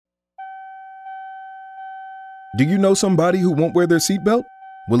Do you know somebody who won't wear their seatbelt?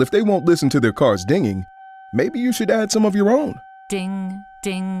 Well, if they won't listen to their cars dinging, maybe you should add some of your own. Ding,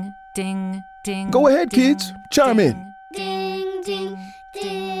 ding, ding, ding. Go ahead, kids. Chime in. Ding, ding,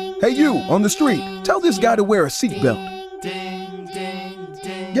 ding. Hey, you on the street, tell this guy to wear a seatbelt. Ding, ding,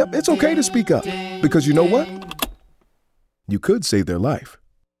 ding. Yep, it's okay to speak up, because you know what? You could save their life.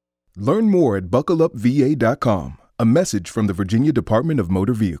 Learn more at buckleupva.com. A message from the Virginia Department of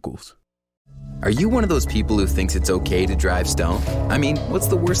Motor Vehicles. Are you one of those people who thinks it's okay to drive stoned? I mean, what's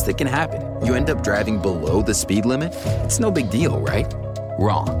the worst that can happen? You end up driving below the speed limit? It's no big deal, right?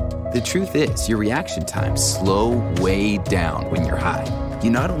 Wrong. The truth is, your reaction times slow way down when you're high.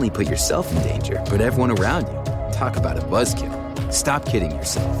 You not only put yourself in danger, but everyone around you. Talk about a buzzkill. Stop kidding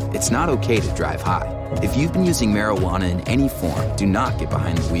yourself. It's not okay to drive high. If you've been using marijuana in any form, do not get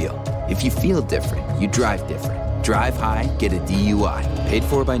behind the wheel. If you feel different, you drive different. Drive high, get a DUI. Paid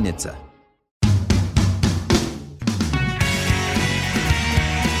for by NHTSA.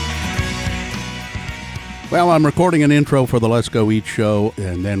 Well, I'm recording an intro for the Let's Go Eat show,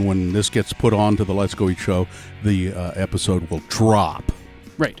 and then when this gets put on to the Let's Go Eat show, the episode will drop.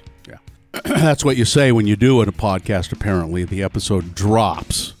 Right. Yeah. That's what you say when you do a podcast, apparently. The episode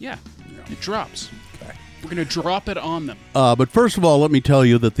drops. Yeah, it drops. Okay. We're going to drop it on them. But first of all, let me tell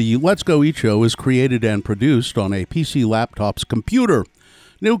you that the Let's Go Eat show is created and produced on a PC Laptop's computer.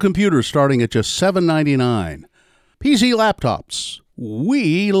 New computers starting at just $7.99. PC Laptops,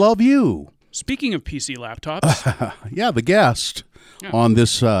 we love you. Speaking of PC laptops. Yeah, the guest on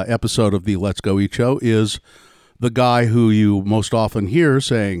this episode of the Let's Go Eat show is the guy who you most often hear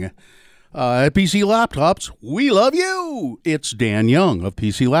saying, at PC Laptops, we love you. It's Dan Young of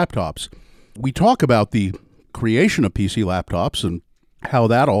PC Laptops. We talk about the creation of PC Laptops and how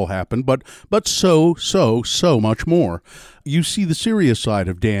that all happened, but so much more. You see the serious side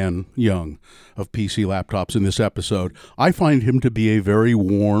of Dan Young of PC Laptops in this episode. I find him to be a very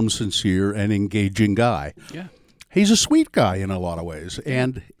warm, sincere, and engaging guy. Yeah. He's a sweet guy in a lot of ways.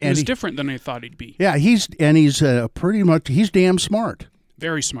 And he's different than I thought he'd be. Yeah, he's damn smart.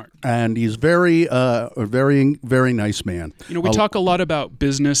 Very smart. And he's a very nice man. You know, we talk a lot about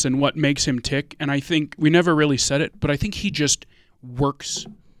business and what makes him tick, and I think we never really said it, but I think he just works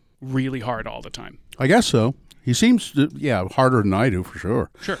really hard all the time. I guess so. He seems to, harder than I do, for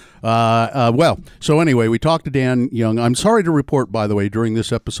sure. Sure. So anyway, we talked to Dan Young. I'm sorry to report, by the way, during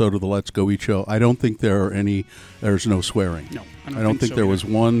this episode of the Let's Go Eat show, I don't think there's no swearing. No, I don't think so there either. was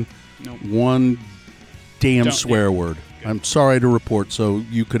one damn swear word. Good. I'm sorry to report, so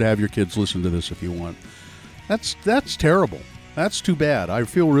you could have your kids listen to this if you want. That's terrible. That's too bad. I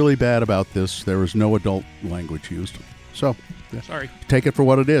feel really bad about this. There was no adult language used. So, sorry. Take it for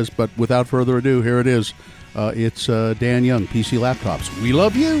what it is, but without further ado, here it is. It's Dan Young, PC Laptops. We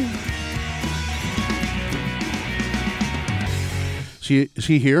love you. Is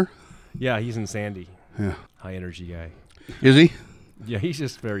he here? Yeah, he's in Sandy. Yeah. High energy guy. Is he? Yeah, he's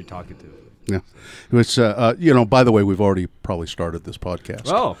just very talkative. Yeah. It's, by the way, we've already probably started this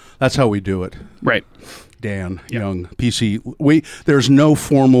podcast. Oh. That's how we do it. Right. Dan Young, PC. There's no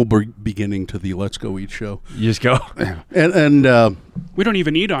formal beginning to the Let's Go Eat show. You just go. And we don't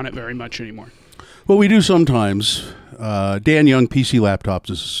even eat on it very much anymore. Well, we do sometimes. Dan Young, PC Laptops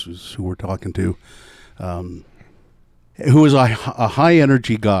is who we're talking to, who is a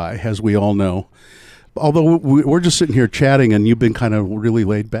high-energy guy, as we all know. Although we're just sitting here chatting, and you've been kind of really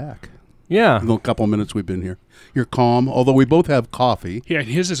laid back. Yeah. In the couple of minutes we've been here. You're calm, although we both have coffee. Yeah,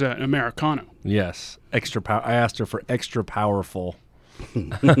 his is an Americano. Yes. Extra power. I asked her for extra powerful.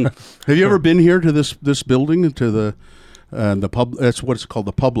 Have you ever been here to this building, to the pub? That's what it's called,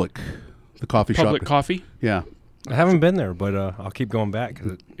 the Public. The coffee shop. Public coffee? Yeah. I haven't been there, but I'll keep going back.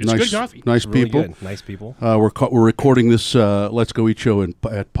 Cause it's nice, good coffee. Nice really people. Good. Nice people. We're recording this Let's Go Eat show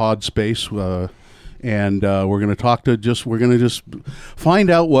at Pod Space, and we're going to just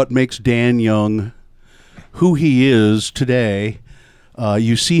find out what makes Dan Young who he is today.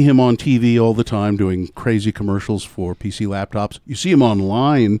 You see him on TV all the time doing crazy commercials for PC Laptops. You see him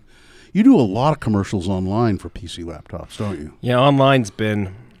online. You do a lot of commercials online for PC Laptops, don't you? Yeah, online's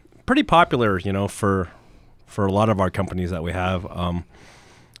been pretty popular, for a lot of our companies that we have.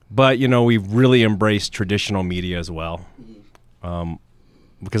 But, we've really embraced traditional media as well,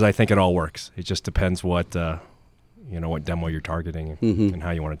 because I think it all works. It just depends what demo you're targeting and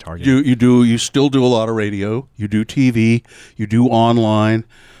how you want to target. You still do a lot of radio. You do TV. You do online.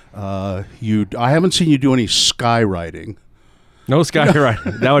 I haven't seen you do any skywriting. No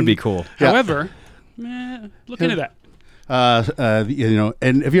skywriting. That would be cool. However, look into that.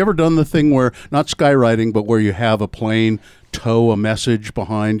 And have you ever done the thing where, not skywriting, but where you have a plane tow a message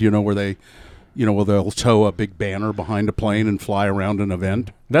behind, where they where they'll tow a big banner behind a plane and fly around an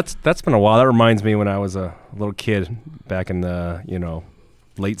event. That's been a while. That reminds me when I was a little kid back in the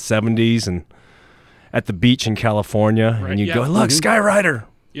late 70s and at the beach in California, Right, and you'd yeah. go, look, Skyrider.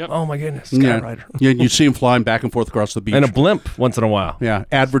 Yep. Oh my goodness, Yeah. Skyrider. Yeah, and you'd see them flying back and forth across the beach. And a blimp once in a while. Yeah,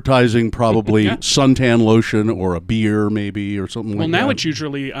 advertising probably Yeah. suntan lotion or a beer maybe or something Well, like that. now it's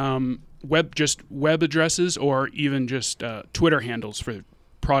usually web addresses or even just Twitter handles for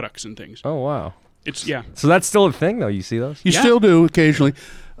products and things. Oh wow. It's So that's still a thing though. You see those? You Yeah. still do occasionally.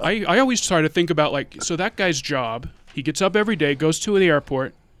 I always try to think about so that guy's job. He gets up every day, goes to the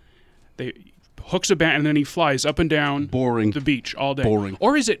airport, they hooks a band, and then he flies up and down Boring. the beach all day. Boring.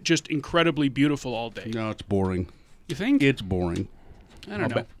 Or is it just incredibly beautiful all day? No, it's boring. You think? It's boring. I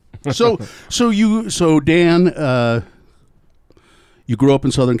don't know. So Dan, you grew up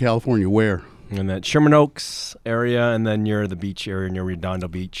in Southern California. Where? In that Sherman Oaks area, and then you're the beach area near Redondo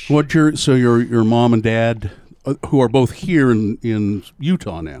Beach. Your mom and dad, who are both here in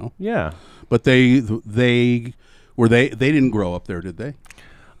Utah now, Yeah. but they didn't grow up there, did they?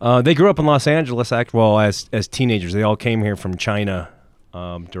 They grew up in Los Angeles, as teenagers. They all came here from China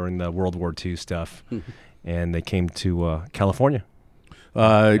during the World War II stuff, and they came to California.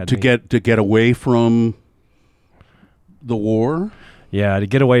 To get away from the war. Yeah, to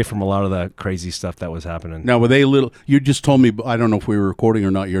get away from a lot of the crazy stuff that was happening. Now, were they little? You just told me. I don't know if we were recording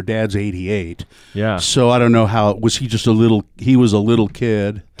or not. Your dad's 88. Yeah, So I don't know how. Was he just a little? He was a little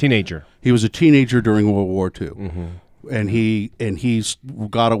kid. teenager. He was a teenager during World War II, and he's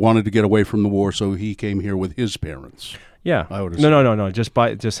wanted to get away from the war, so he came here with his parents. Yeah, I would no.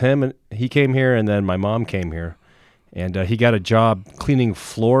 Just him, and he came here, and then my mom came here, and he got a job cleaning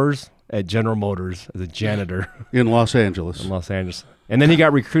floors at General Motors as a janitor In Los Angeles. in Los Angeles, and then he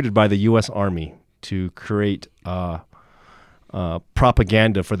got recruited by the U.S. Army to create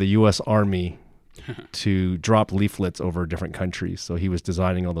propaganda for the U.S. Army to drop leaflets over different countries. So he was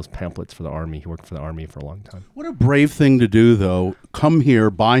designing all those pamphlets for the Army. He worked for the Army for a long time. What a brave thing to do, though. Come here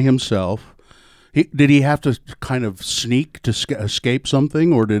by himself. Did he have to kind of sneak to escape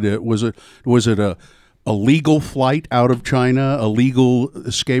something, or was it a legal flight out of China, a legal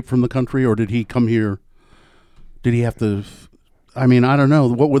escape from the country, or did he come here? Did he have to? I mean, I don't know.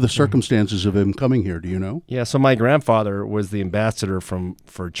 What were the circumstances of him coming here? Do you know? Yeah, so my grandfather was the ambassador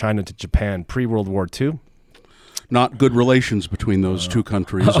for China to Japan pre-World War II. Not good relations between those two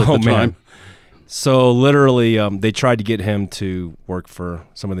countries at the time. So literally, they tried to get him to work for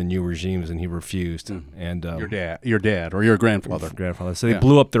some of the new regimes, and he refused. And Your dad, or your grandfather. grandfather. So they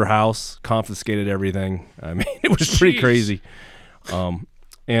blew up their house, confiscated everything. I mean, it was pretty crazy.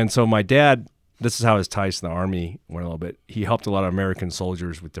 And so my dad, this is how his ties to the Army went a little bit. He helped a lot of American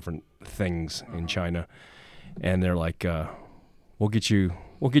soldiers with different things in China, and they're like, "We'll get you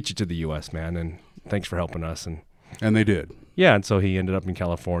to the U.S., man, and thanks for helping us." And they did. Yeah, and so he ended up in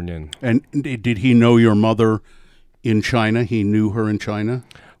California. And did he know your mother in China? He knew her in China?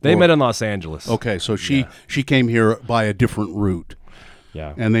 They met in Los Angeles. Okay, so she came here by a different route.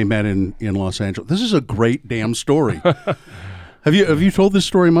 Yeah. And they met in Los Angeles. This is a great damn story. Have you told this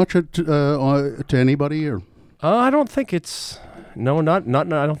story much to anybody, or? I don't think it's I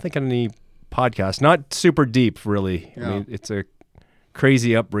don't think on any podcast. Not super deep, really. Yeah. I mean, it's a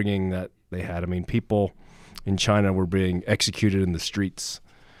crazy upbringing that they had. I mean, people in China were being executed in the streets.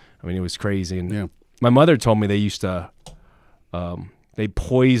 I mean, it was crazy. And my mother told me they used to they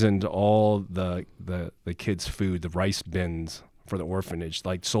poisoned all the kids' food, the rice bins for the orphanage.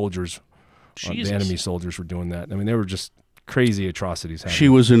 Like soldiers, the enemy soldiers were doing that. I mean, they were just crazy atrocities happening. She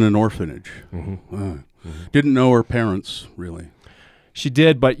was in an orphanage. Didn't know her parents, really. She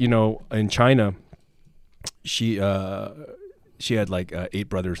did, but in China, she had like 8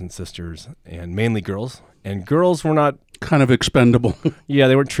 brothers and sisters, and mainly girls. And girls were not kind of expendable. Yeah,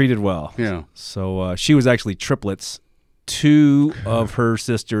 they weren't treated well. Yeah. So she was actually triplets. 2 of her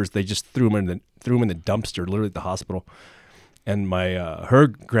sisters, they just threw them in the dumpster, literally at the hospital. And my her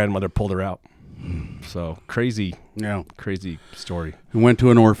grandmother pulled her out. So crazy story. We went to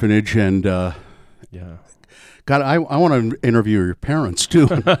an orphanage, and yeah. God, I want to interview your parents too.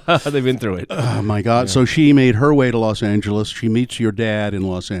 They've been through it. Oh my God! Yeah. So she made her way to Los Angeles. She meets your dad in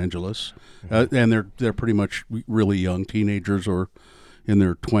Los Angeles, and they're pretty much really young teenagers or in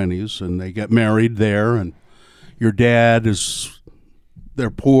their 20s, and they get married there. And your dad they're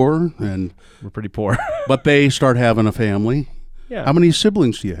poor, and we're pretty poor, but they start having a family. Yeah. How many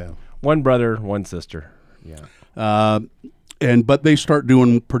siblings do you have? 1 brother, 1 sister. Yeah. But they start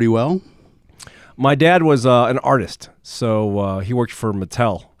doing pretty well. My dad was an artist, so he worked for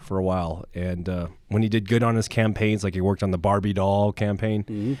Mattel for a while. And when he did good on his campaigns, like he worked on the Barbie doll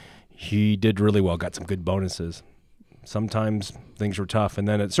campaign, he did really well, got some good bonuses. Sometimes things were tough, and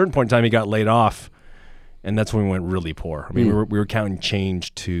then at a certain point in time, he got laid off, and that's when we went really poor. I mean, we were counting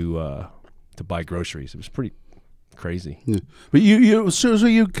change to buy groceries. It was pretty crazy. Yeah. But so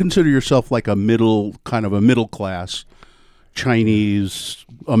you consider yourself like a middle class Chinese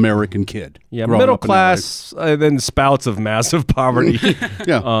American kid. Yeah, middle class, then spouts of massive poverty.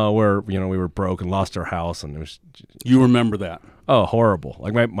 Yeah, where we were broke and lost our house, and it was. You remember that? Oh, horrible!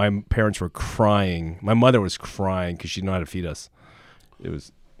 Like my parents were crying. My mother was crying because she didn't know how to feed us. It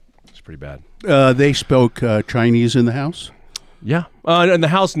was pretty bad. They spoke Chinese in the house. Yeah, in the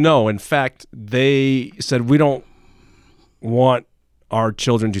house, no. In fact, they said we don't want our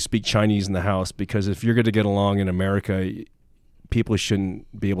children to speak Chinese in the house because if you're going to get along in America, people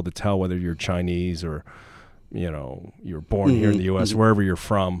shouldn't be able to tell whether you're Chinese or, you're born here in the U.S., wherever you're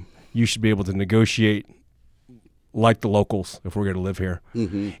from. You should be able to negotiate like the locals if we're going to live here.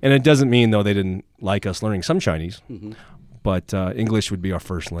 And it doesn't mean, though, they didn't like us learning some Chinese, but English would be our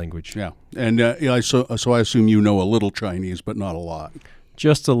first language. Yeah, and so I assume you know a little Chinese, but not a lot.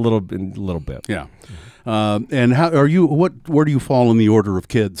 Just a little bit. Yeah. And how are you? Where do you fall in the order of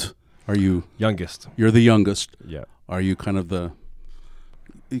kids? Are you youngest? You're the youngest. Yeah. Are you kind of the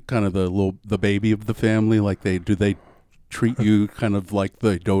baby of the family? Like they treat you kind of like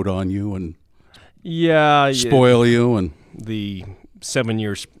they dote on you and spoil you and the 7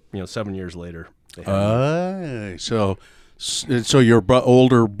 years 7 years later. So your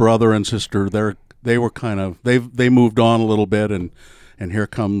older brother and sister they moved on a little bit and here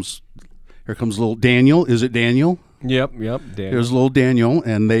comes little Daniel. Is it Daniel? Yep. Daniel. There's little Daniel,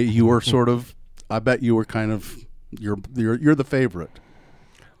 and you were sort of. I bet you were kind of. You're the favorite.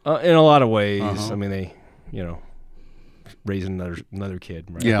 In a lot of ways. I mean, they, raising another kid.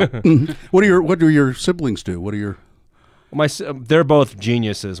 Right? Yeah. What do your siblings do? What are your? They're both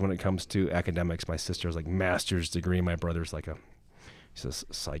geniuses when it comes to academics. My sister's like master's degree. My brother's like he's a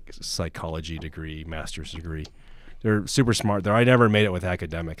psychology degree, master's degree. They're super smart. I never made it with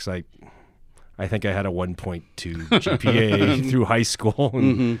academics. I think I had a 1.2 GPA through high school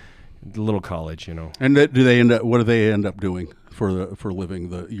and little college, And what do they end up doing for a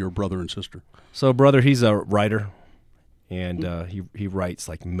living? Your brother and sister. So brother, he's a writer, and he writes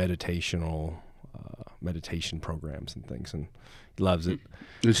like meditation programs and things, and he loves it.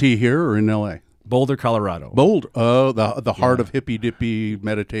 Is he here or in L.A.? Boulder, Colorado. Boulder. Oh, the heart of hippy dippy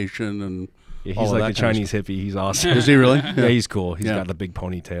meditation and. Yeah, he's like the Chinese hippie. He's awesome. Is he really? Yeah, he's cool. He's got the big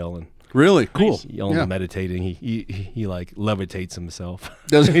ponytail and really cool. He's meditating. He like levitates himself.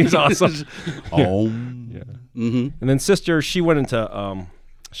 Does he? He's awesome. Yeah. And then sister, she went into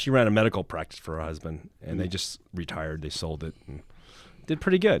she ran a medical practice for her husband, and they just retired. They sold it and did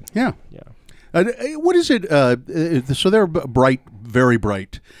pretty good. Yeah. What is it? So they're bright, very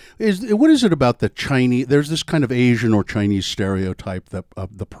bright. What is it about the Chinese? There's this kind of Asian or Chinese stereotype that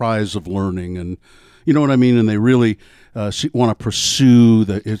the prize of learning, and you know what I mean. And they really want to pursue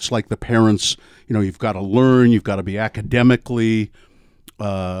it's like the parents. You've got to learn. You've got to be academically. You've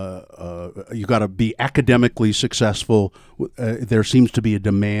got to be academically successful. There seems to be a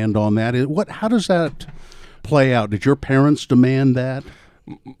demand on that. How does that play out? Did your parents demand that?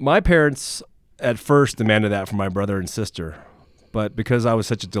 My parents at first demanded that from my brother and sister, but because I was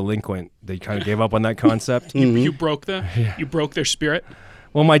such a delinquent, they kind of gave up on that concept. You broke you broke their spirit.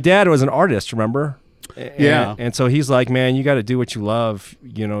 Well, my dad was an artist, remember? Yeah. And so he's like, man, you got to do what you love.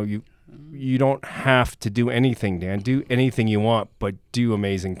 You don't have to do anything, Dan. Do anything you want, but do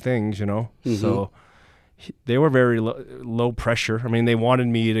amazing things, So they were very low pressure. I mean, they wanted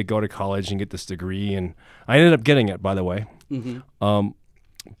me to go to college and get this degree, and I ended up getting it, by the way.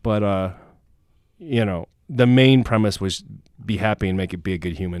 But the main premise was be happy and be a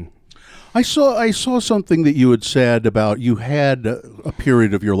good human. I saw something that you had said about you had a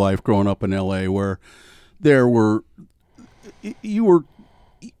period of your life growing up in L.A. where there were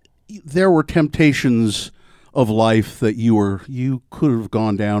temptations of life that you could have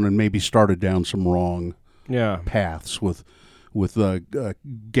gone down and maybe started down some wrong paths with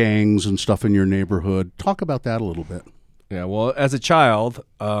gangs and stuff in your neighborhood. Talk about that a little bit. Yeah, well, as a child,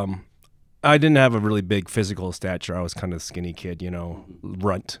 I didn't have a really big physical stature. I was kind of a skinny kid,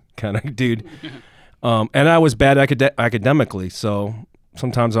 runt kind of dude. And I was bad academically, so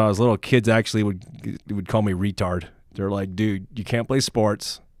sometimes when I was little, kids actually would call me retard. They're like, dude, you can't play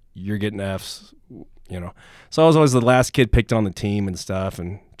sports. You're getting Fs, So I was always the last kid picked on the team and stuff,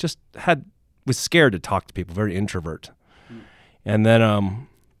 and just was scared to talk to people, very introvert. And then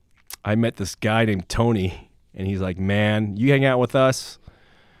I met this guy named Tony, and he's like, man, you hang out with us,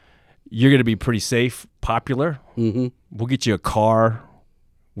 you're going to be pretty safe, popular. We'll get you a car.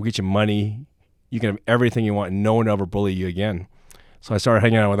 We'll get you money. You can have everything you want, and no one will ever bully you again. So I started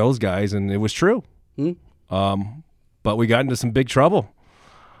hanging out with those guys, and it was true. But we got into some big trouble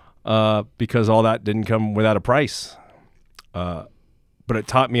because all that didn't come without a price. But it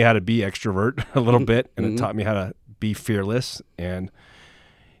taught me how to be extrovert a little bit, and it taught me how to be fearless, and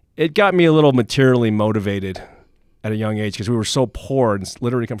it got me a little materially motivated at a young age because we were so poor and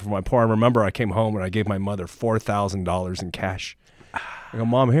literally come from my poor. I remember I came home and I gave my mother $4,000 in cash. I go,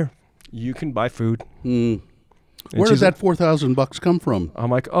 Mom, here, you can buy food. Where does that $4,000 come from? I'm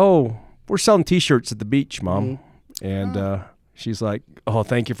like, oh, we're selling T-shirts at the beach, Mom. And she's like, oh,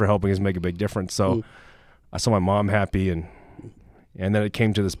 thank you for helping us make a big difference. So I saw my mom happy, and then it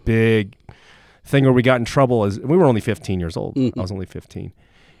came to this big thing where we got in trouble. We were only 15 years old. I was only 15.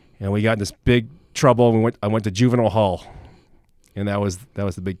 And we got in this big trouble. And I went to juvenile hall. And that was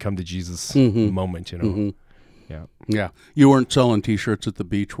the big come to Jesus moment, you know. Yeah. Yeah. You weren't selling T-shirts at the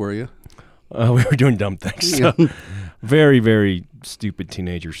beach, were you? We were doing dumb things. So very, very stupid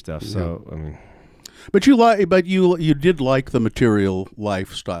teenager stuff. So, I mean. But you did like the material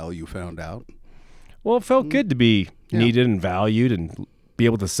lifestyle, you found out. Well, it felt good to be needed and valued and be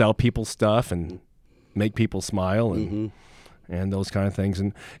able to sell people stuff and make people smile and those kind of things.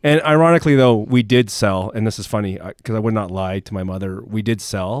 And ironically, though, we did sell, and this is funny because I would not lie to my mother. We did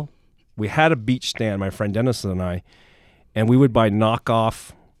sell. We had a beach stand, my friend Dennis and I, and we would buy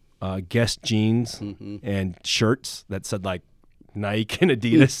knockoff Guess jeans and shirts that said like Nike and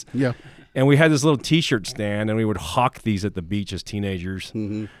Adidas. Yeah. And we had this little T-shirt stand, and we would hawk these at the beach as teenagers.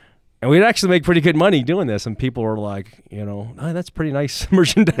 And we'd actually make pretty good money doing this. And people were like, oh, that's pretty nice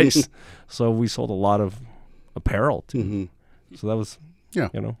merchandise. So we sold a lot of apparel, too. So that was,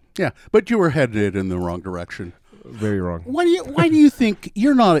 Yeah. But you were headed in the wrong direction. Very wrong. Why do you think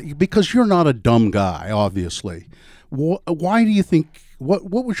because you're not a dumb guy, obviously. Why do you think, what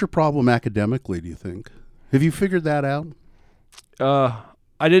was your problem academically, do you think? Have you figured that out?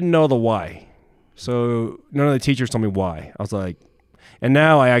 I didn't know the why. So none of the teachers told me why. I was like, and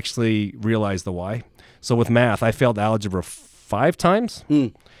now I actually realize the why. So with math, I failed algebra 5 times.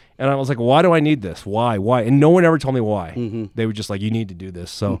 And I was like, why do I need this? Why? And no one ever told me why. They were just like, you need to do this.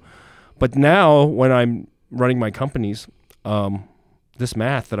 So, but now when I'm running my companies, this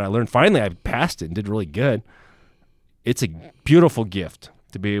math that I learned, finally I passed it and did really good. It's a beautiful gift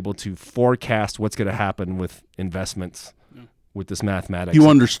to be able to forecast what's going to happen with investments with this mathematics. You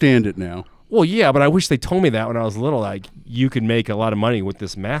understand it now. Well, yeah, but I wish they told me that when I was little, like you could make a lot of money with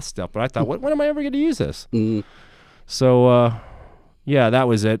this math stuff. But I thought, when am I ever going to use this? So, yeah, that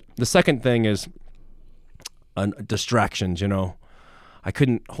was it. The second thing is distractions, I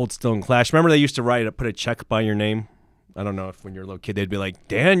couldn't hold still in class. Remember they used to put a check by your name? I don't know if when you're a little kid, they'd be like,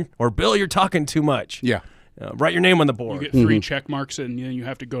 Dan or Bill, you're talking too much. Yeah. Write your name on the board. You get 3 check marks, and then you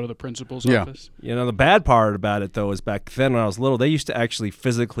have to go to the principal's office. The bad part about it, though, is back then when I was little, they used to actually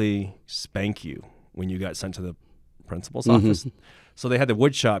physically spank you when you got sent to the principal's office. So they had the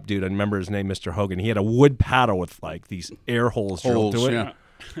wood shop dude, I remember his name, Mr. Hogan. He had a wood paddle with like these air holes drilled to it.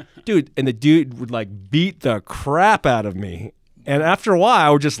 Yeah. Dude, and the dude would like beat the crap out of me. And after a while, I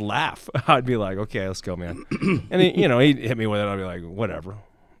would just laugh. I'd be like, okay, let's go, man. And he'd hit me with it. I'd be like, whatever.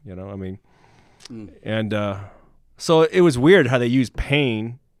 And so it was weird how they used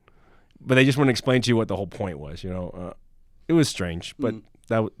pain, but they just wouldn't explain to you what the whole point was. It was strange, but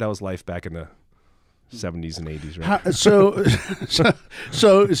that was life back in the 70s and 80s, right?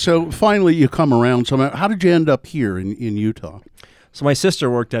 So finally you come around. So how did you end up here in Utah? So my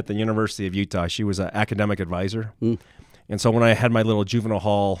sister worked at the University of Utah. She was an academic advisor. And so when I had my little juvenile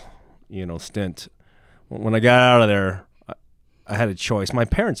hall, stint, when I got out of there, I had a choice. My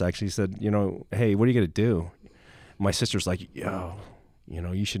parents actually said, hey, what are you going to do? My sister's like,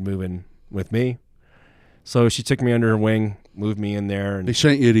 you should move in with me. So she took me under her wing, moved me in there. And they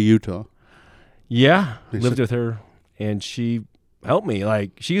sent you to Utah? Yeah. Lived with her, and she helped me.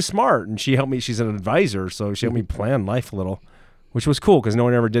 Like, she's smart, and she helped me. She's an advisor, so she helped me plan life a little, which was cool because no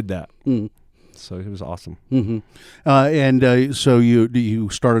one ever did that. So it was awesome. So you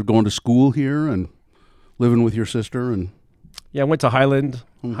started going to school here and living with your sister? And yeah, I went to Highland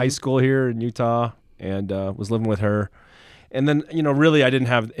High School here in Utah and was living with her. And then, really I didn't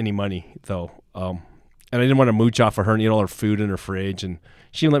have any money, though. And I didn't want to mooch off of her and eat all her food in her fridge. And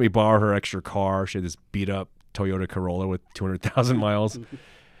she didn't let me borrow her extra car. She had this beat-up Toyota Corolla with 200,000 miles.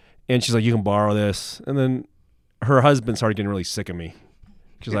 And she's like, you can borrow this. And then her husband started getting really sick of me.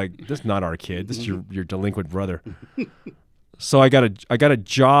 She's like, this is not our kid. This is your delinquent brother. So I got a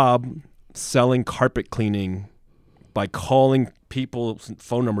job selling carpet cleaning by calling people's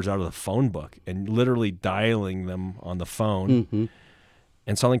phone numbers out of the phone book and literally dialing them on the phone.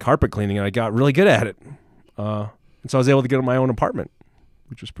 and selling carpet cleaning, and I got really good at it. And so I was able to get my own apartment,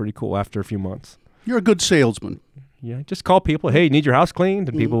 which was pretty cool after a few months. You're a good salesman. Yeah, just call people. Hey, need your house cleaned?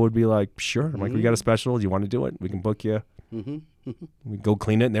 And people would be like, sure. I'm like, we got a special. Do you want to do it? We can book you. We go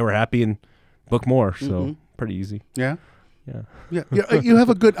clean it, and they were happy and book more. So pretty easy. Yeah. Yeah. Yeah. You have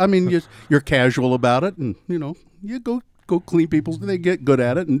a good. I mean, you're casual about it, and you go clean people's. They get good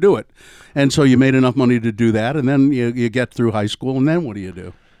at it and do it. And so you made enough money to do that, and then you get through high school, and then what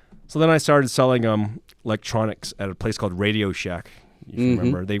do? So then I started selling electronics at a place called Radio Shack. If you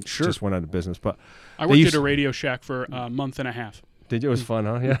remember, they just went out of business. But I worked at a Radio Shack for a month and a half. Did you? It was fun,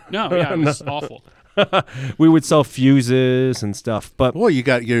 huh? Yeah. No, yeah, it was awful. We would sell fuses and stuff. But boy, you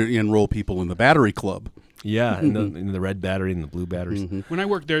enroll people in the battery club. Yeah, in the red battery and the blue batteries. When I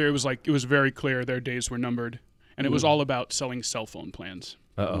worked there, it was very clear their days were numbered, and it was all about selling cell phone plans.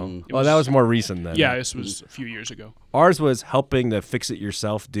 Well, that was more recent then. Yeah, this was a few years ago. Ours was helping the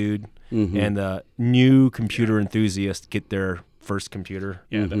fix-it-yourself dude and the new computer enthusiast get their first computer.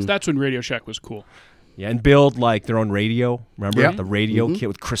 Yeah, that's when Radio Shack was cool. Yeah, and build like their own radio. Remember Yeah. the radio kit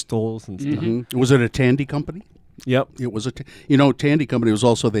with crystals and stuff. Was it a Tandy company? Yep. It was Tandy company was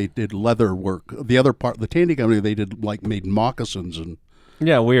also, they did leather work. The other part, the Tandy company, they did made moccasins and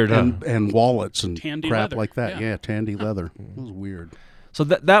Yeah, weird, huh? and wallets and Tandy crap leather. like that. Yeah. Yeah, Tandy leather. It was weird. So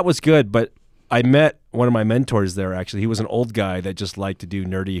that was good, but I met one of my mentors there, actually. He was an old guy that just liked to do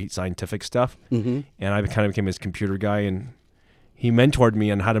nerdy scientific stuff, and I kind of became his computer guy, and he mentored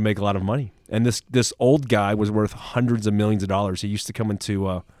me on how to make a lot of money. And this old guy was worth hundreds of millions of dollars. He used to come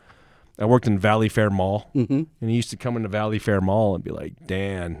into I worked in Valley Fair Mall, and he used to come into Valley Fair Mall and be like,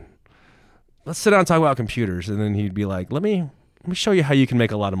 Dan, let's sit down and talk about computers. And then he'd be like, let me show you how you can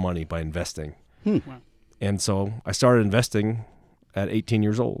make a lot of money by investing. Wow. And so I started investing at 18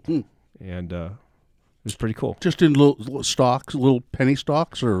 years old, and it was pretty cool. Just in little stocks, little penny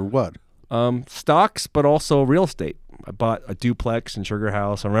stocks, or what? Stocks, but also real estate. I bought a duplex in Sugar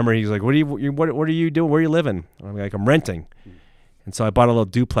House. I remember he's like, what are you doing? Where are you living? I'm like, I'm renting. And so I bought a little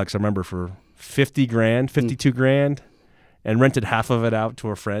duplex, I remember, for $52,000, and rented half of it out to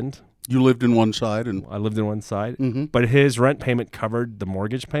a friend. You lived in one side, and I lived in one side, but his rent payment covered the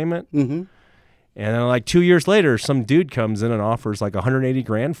mortgage payment. And then like 2 years later, some dude comes in and offers like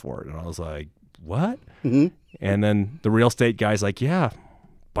 $180,000 for it. And I was like, what? And then the real estate guy's like, yeah,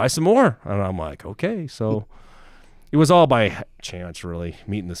 buy some more. And I'm like, okay. So it was all by chance, really,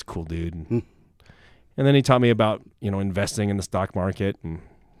 meeting this cool dude. And then he taught me about, investing in the stock market and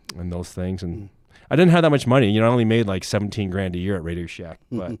those things. And I didn't have that much money. I only made like $17,000 a year at Radio Shack.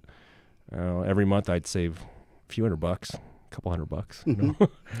 But every month I'd save a few $100, a couple $100.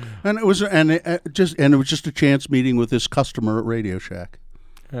 And it was just a chance meeting with this customer at Radio Shack.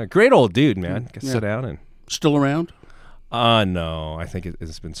 Great old dude, man. Sit down and still around? No, I think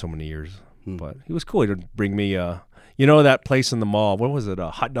it's been so many years. But he was cool. He would bring me, that place in the mall. What was it?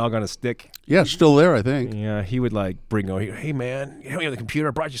 A hot dog on a stick? Yeah, still there, I think. Yeah, he would like bring, hey man, you have the computer.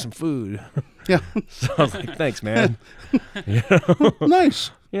 I brought you some food. Yeah. So I was like, thanks, man.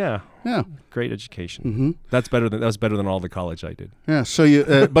 Nice. Yeah. Yeah. Great education. That was better than all the college I did. Yeah. So you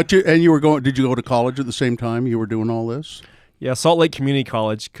were going? Did you go to college at the same time you were doing all this? Yeah, Salt Lake Community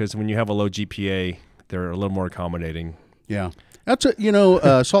College, because when you have a low GPA, they're a little more accommodating. Yeah. That's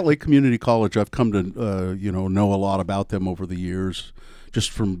Salt Lake Community College. I've come to know a lot about them over the years,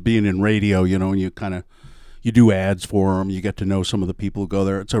 just from being in radio. And you do ads for them. You get to know some of the people who go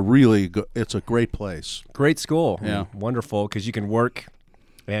there. It's it's a great place. Great school. Yeah, wonderful, because you can work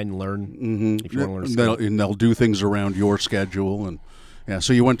and learn if you want to learn. And they'll do things around your schedule. And yeah,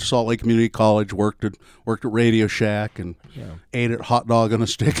 so you went to Salt Lake Community College, worked at Radio Shack, and ate at hot dog on a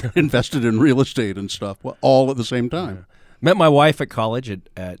stick, invested in real estate and stuff, all at the same time. Yeah. Met my wife at college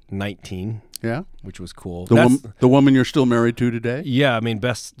at 19. Yeah, which was cool. The woman you're still married to today? Yeah, I mean,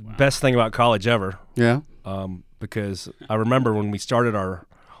 best thing about college ever. Yeah. Because I remember when we started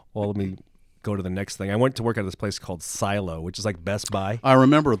let me go to the next thing. I went to work at this place called Silo, which is like Best Buy. I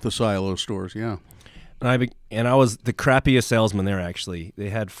remember at the Silo stores, yeah. And I was the crappiest salesman there, actually. They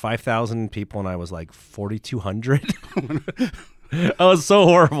had 5,000 people, and I was like 4,200. I was so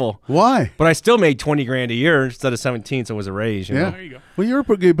horrible. Why? But I still made $20,000 a year instead of 17, so it was a raise. You know? There you go. Well, you're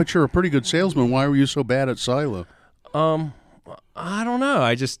a pretty good salesman. Why were you so bad at Silo? I don't know.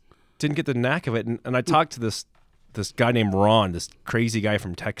 I just didn't get the knack of it. And I talked to this guy named Ron, this crazy guy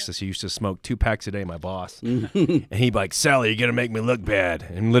from Texas who used to smoke 2 packs a day, my boss. And he'd be like, Sally, you're going to make me look bad.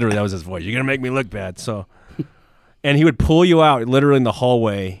 And literally that was his voice. You're going to make me look bad. So, and he would pull you out literally in the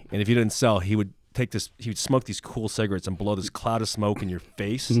hallway. And if you didn't sell, he would smoke these cool cigarettes and blow this cloud of smoke in your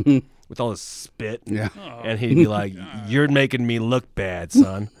face with all his spit. Yeah. And he'd be like, "You're making me look bad,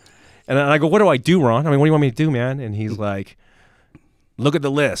 son." And I go, "What do I do, Ron? I mean, what do you want me to do, man?" And he's like, "Look at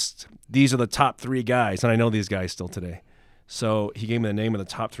the list. These are the top 3 guys." And I know these guys still today. So he gave me the name of the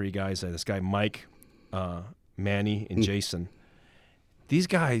top 3 guys. This guy, Mike, Manny, and Jason. These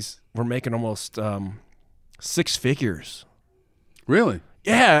guys were making almost 6 figures. Really?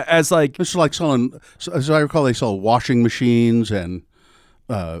 Yeah, as like It's like selling, as I recall, they sell washing machines and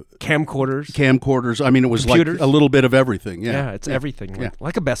camcorders. I mean, it was Computers. like a little bit of everything. Yeah, Yeah, it's everything. Yeah.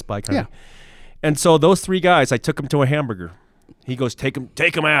 Like a Best Buy kind Yeah. of. And so those 3 guys, I took them to a hamburger. He goes, take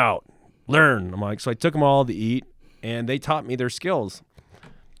them out, learn. I'm like, so I took them all to eat, and they taught me their skills.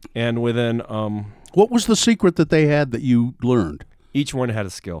 And within What was the secret that they had that you learned? each one had a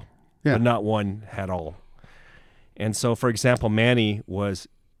skill, Yeah. but not one had all. And so, for example, Manny was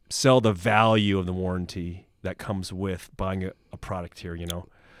sell the value of the warranty that comes with buying a product here,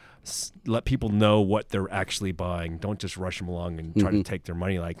 let people know what they're actually buying. Don't just rush them along and try to take their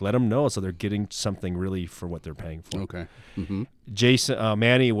money. Like, let them know so they're getting something really for what they're paying for. Okay.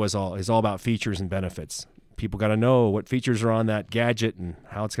 Manny is all about features and benefits. People got to know what features are on that gadget and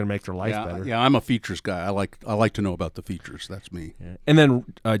how it's going to make their life better. Yeah, I'm a features guy. I like to know about the features. That's me. Yeah. And then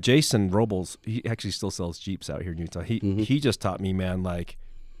Jason Robles, he actually still sells Jeeps out here in Utah. He just taught me, man, like,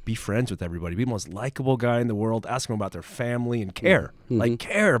 be friends with everybody. Be the most likable guy in the world. Ask them about their family and care. Like,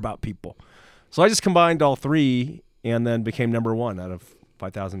 care about people. So I just combined all 3 and then became number 1 out of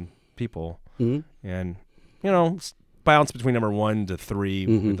 5,000 people. And, bounced between number 1 to 3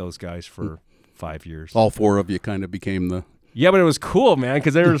 with those guys for 5 years. All 4 of you kind of became the... Yeah, but it was cool, man,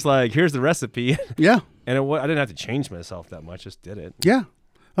 because they were just like, here's the recipe. Yeah. And I didn't have to change myself that much. Just did it. Yeah.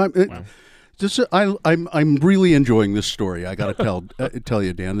 I'm really enjoying this story. I got to tell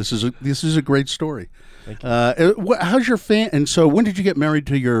you, Dan. This is a great story. Thank you. How's your And so, when did you get married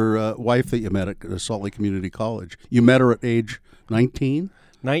to your wife that you met at Salt Lake Community College? You met her at age 19.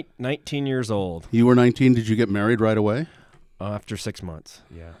 19 years old. You were 19. Did you get married right away? After 6 months.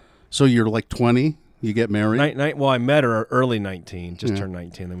 Yeah. So you're like 20. You get married. Well, I met her early 19. Just turned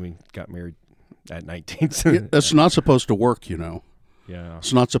 19. Then we got married at 19. That's not supposed to work, Yeah.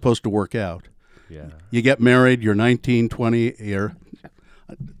 It's not supposed to work out. Yeah. You get married, you're 19, 20,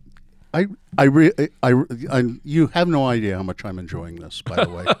 you have no idea how much I'm enjoying this, by the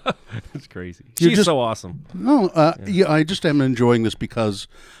way. It's crazy. You're She's just- so awesome. No, I just am enjoying this because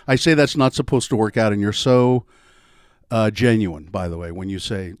I say that's not supposed to work out, and you're so genuine, by the way, when you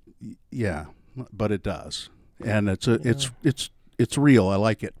say, yeah, but it does. And it's real. I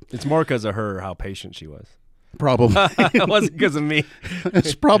like it. It's more because of her, how patient she was. Probably. It wasn't because of me.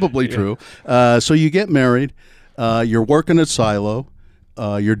 It's probably true. So you get married. You're working at Silo.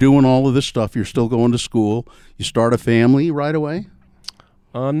 You're doing all of this stuff. You're still going to school. You start a family right away?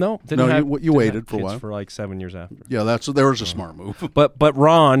 No. You waited for a kids while. for like 7 years after. Yeah, there was a smart move. But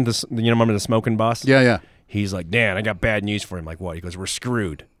Ron, remember the smoking boss? Yeah. He's like, Dan, I got bad news for him. Like, what? He goes, we're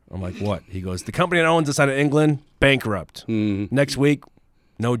screwed. I'm like, what? He goes, the company that owns us out of England, bankrupt. Next week,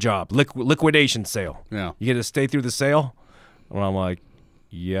 no job. Liquidation sale. Yeah. You get to stay through the sale? And I'm like,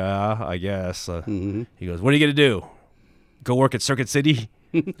 yeah, I guess. He goes, what are you going to do? Go work at Circuit City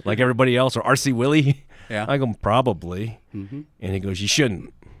like everybody else, or RC Willie? Yeah. I go, probably. And he goes, you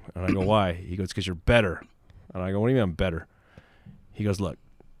shouldn't. And I go, why? He goes, because you're better. And I go, what do you mean I'm better? He goes, look,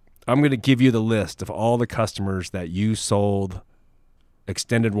 I'm going to give you the list of all the customers that you sold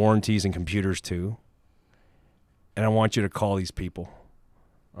extended warranties and computers to, and I want you to call these people.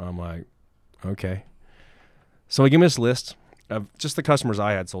 I'm like, okay. So he gave me this list of just the customers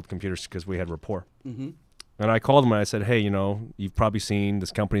I had sold computers because we had rapport. And I called them and I said, hey, you've probably seen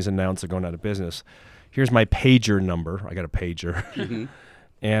this company's announced they're going out of business. Here's my pager number. I got a pager.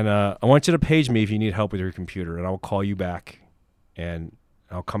 And I want you to page me if you need help with your computer, and I'll call you back, and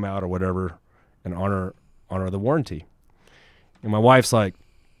I'll come out or whatever and honor the warranty. And my wife's like,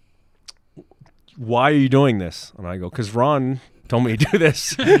 why are you doing this? And I go, because Ron told me to do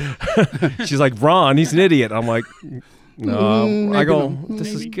this. She's like, Ron, he's an idiot. I'm like, no. I go, this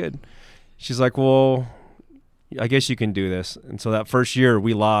is good. She's like, well, I guess you can do this. And so that first year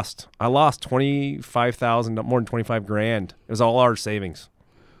I lost $25,000, more than 25 grand. It was all our savings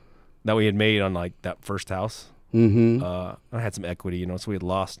that we had made on like that first house. I had some equity, so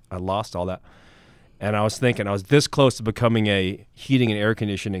I lost all that. And I was thinking, I was this close to becoming a heating and air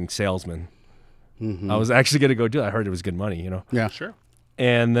conditioning salesman. I was actually going to go do it. I heard it was good money, Yeah. Sure.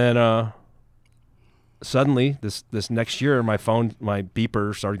 And then suddenly, this next year, my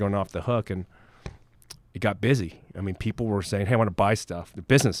beeper started going off the hook, and it got busy. I mean, people were saying, hey, I want to buy stuff. The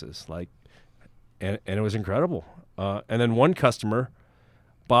businesses, and it was incredible. And then one customer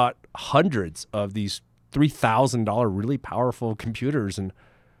bought hundreds of these $3,000 really powerful computers. And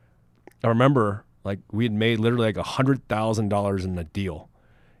I remember like we had made literally like $100,000 in the deal.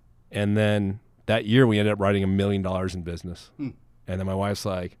 And then that year we ended up writing $1 million in business. And then my wife's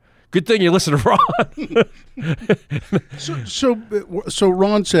like, good thing you listen to Ron. So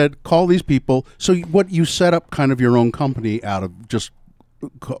Ron said, call these people. So what, you set up kind of your own company out of just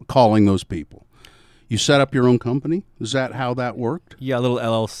calling those people? You set up your own company? Is that how that worked? Yeah, a little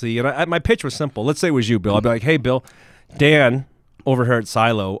LLC. And my pitch was simple. Let's say it was you, Bill. I'd be like, hey, Bill, Dan over here at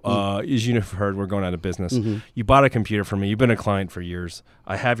Silo, as you've heard, we're going out of business. You bought a computer from me. You've been a client for years.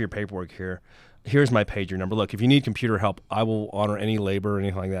 I have your paperwork here. Here's my pager number. Look, if you need computer help, I will honor any labor or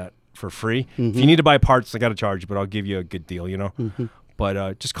anything like that for free. If you need to buy parts, I got to charge you, but I'll give you a good deal, you know?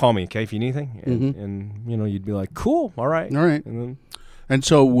 But just call me, okay, if you need anything. And you know, you'd be like, cool, all right. All right. And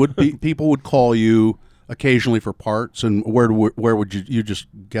so people would call you occasionally for parts, and where would you just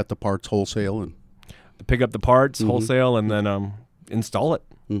get the parts wholesale and pick up the parts wholesale and then install it?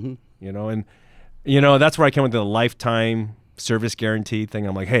 You know, and you know, that's where I came with the lifetime service guarantee thing.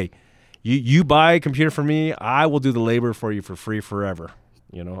 I'm like, hey, you buy a computer from me, I will do the labor for you for free forever.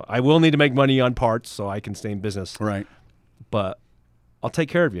 You know, I will need to make money on parts so I can stay in business. Right. But I'll take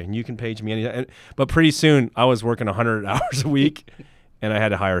care of you, and you can page me anytime. But pretty soon, I was working 100 hours a week, and I had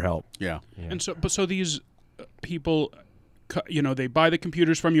to hire help. Yeah. And so these people, you know, they buy the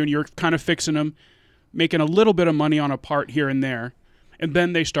computers from you, and you're kind of fixing them, making a little bit of money on a part here and there, and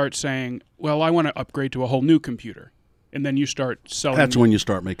then they start saying, well, I want to upgrade to a whole new computer. And then you start selling. That's when you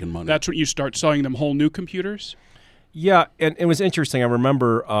start making money. That's when you start selling them whole new computers? Yeah, and it was interesting. I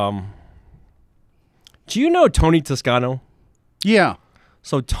remember, do you know Tony Toscano? Yeah.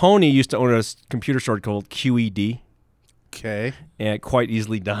 So Tony used to own a computer store called QED. Okay. And quite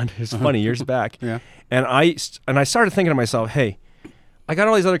easily done. It's funny, years back. Yeah. And I started thinking to myself, hey, I got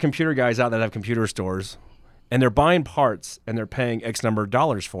all these other computer guys out that have computer stores, and they're buying parts, and they're paying X number of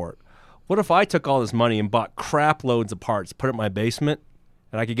dollars for it. What if I took all this money and bought crap loads of parts, put it in my basement,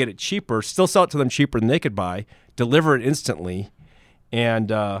 and I could get it cheaper, still sell it to them cheaper than they could buy, deliver it instantly, and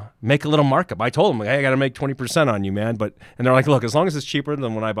make a little markup? I told them, like, hey, I got to make 20% on you, man. And they're like, look, as long as it's cheaper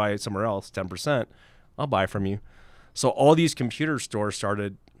than when I buy it somewhere else, 10%, I'll buy from you. So all these computer stores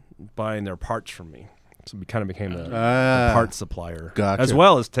started buying their parts from me. So we kind of became the parts supplier, as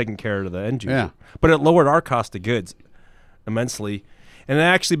well as taking care of the end user. Yeah. But it lowered our cost of goods immensely. And it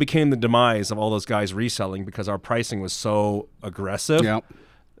actually became the demise of all those guys reselling because our pricing was so aggressive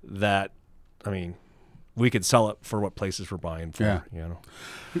that, I mean, we could sell it for what places were buying for. You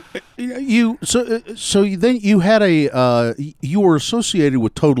know, so then you had you were associated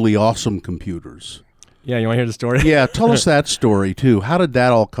with Totally Awesome Computers. Yeah, you want to hear the story? Yeah, tell us that story too. How did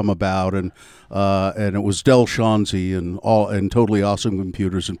that all come about? And it was Del Shanzi and Totally Awesome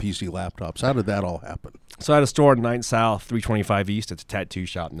Computers and PC Laptops. How did that all happen? So I had a store in 9th South, 325 East. It's a tattoo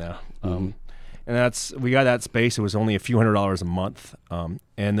shop now. And we got that space. It was only a few $100s a month.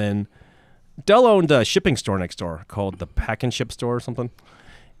 And then Del owned a shipping store next door called the Pack and Ship Store or something.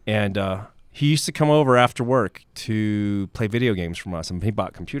 And he used to come over after work to play video games from us, and he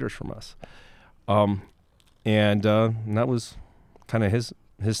bought computers from us. And that was kind of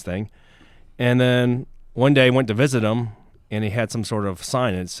his thing. And then one day I went to visit him, and he had some sort of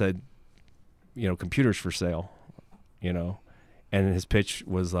sign, and it said, you know, computers for sale, you know. And his pitch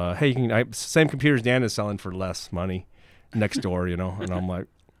was, hey, you can same computers Dan is selling for less money next door, you know. And I'm like,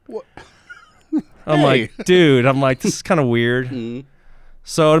 what? I'm like, dude, this is kind of weird.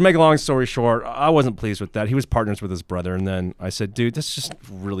 So to make a long story short, I wasn't pleased with that. He was partners with his brother, and then I said, dude, this is just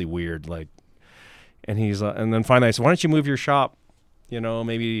really weird. Like, and he's, and then finally I said, why don't you move your shop, you know,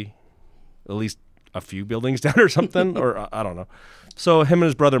 maybe at least a few buildings down or something, or I don't know. So him and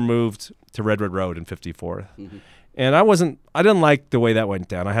his brother moved to Redwood Road in 54th. And I didn't like the way that went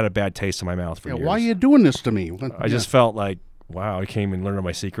down. I had a bad taste in my mouth for years. Why are you doing this to me? I just felt like, wow, I came and learned all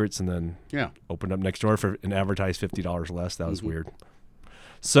my secrets, and then opened up next door and advertised $50 less. That was weird.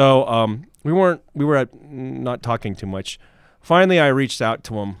 So we were not talking too much. Finally, I reached out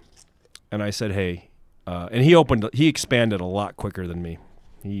to him, and I said, hey, and he expanded a lot quicker than me.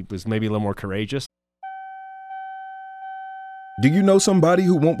 He was maybe a little more courageous. Do you know somebody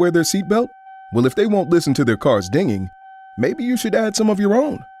who won't wear their seatbelt? Well, if they won't listen to their cars dinging, maybe you should add some of your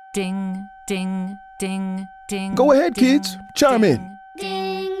own. Ding, ding, ding, ding. Go ahead, ding, kids. Chime in.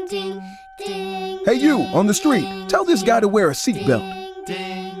 Ding, ding, ding. Hey, you on the street, tell this guy to wear a seatbelt.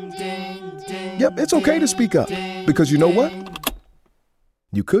 Ding, ding, ding. Yep, it's okay to speak up, because you know what?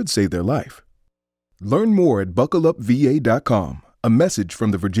 You could save their life. Learn more at buckleupva.com. A message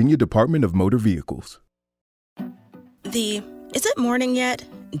from the Virginia Department of Motor Vehicles. The Is it morning yet?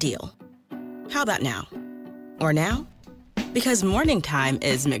 Deal. How about now? Or now? Because morning time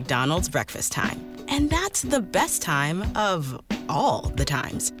is McDonald's breakfast time. And that's the best time of all the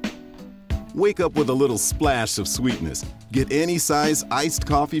times. Wake up with a little splash of sweetness. Get any size iced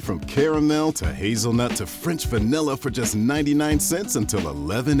coffee from caramel to hazelnut to French vanilla for just 99 cents until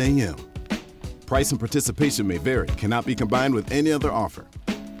 11 a.m. Price and participation may vary. Cannot be combined with any other offer.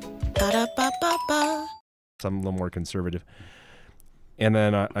 Ba-da-ba-ba-ba. I'm a little more conservative. And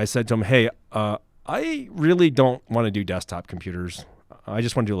then I said to him, hey, I really don't want to do desktop computers. I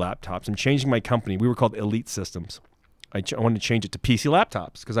just want to do laptops. I'm changing my company. We were called Elite Systems. I wanted to change it to PC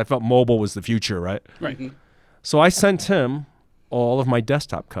laptops because I felt mobile was the future, right? Right. So I sent him all of my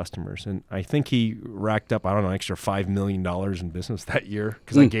desktop customers, and I think he racked up, I don't know, an extra $5 million in business that year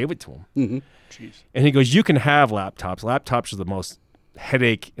because I gave it to him. Mm-hmm. Jeez. And he goes, you can have laptops. Laptops are the most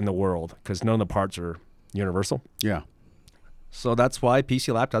headache in the world because none of the parts are universal. Yeah. So that's why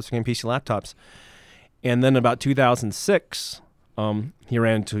PC laptops became PC laptops. And then about 2006, he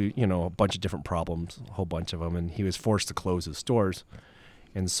ran into, a bunch of different problems, a whole bunch of them, and he was forced to close his stores.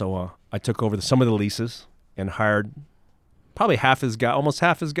 And so I took over some of the leases and hired probably almost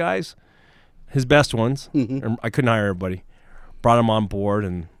half his guys, his best ones. Mm-hmm. I couldn't hire everybody. Brought them on board,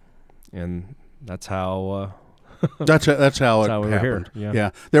 and that's how. That's how That's it how we were happened. here, yeah.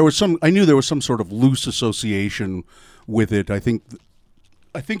 I knew there was some sort of loose association with it. I think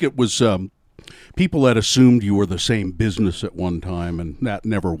it was people that assumed you were the same business at one time, and that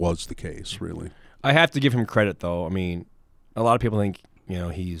never was the case, really. I have to give him credit, though. I mean, a lot of people think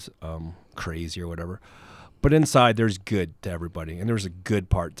he's crazy or whatever, but inside there's good to everybody, and there's a good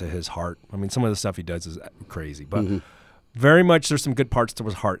part to his heart. I mean, some of the stuff he does is crazy, but very much there's some good parts to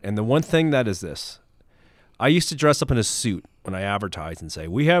his heart. And the one thing that is this. I used to dress up in a suit when I advertised and say,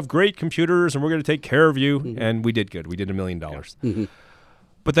 we have great computers and we're going to take care of you. And we did good. We did $1 million.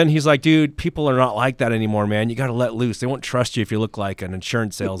 But then he's like, dude, people are not like that anymore, man. You got to let loose. They won't trust you if you look like an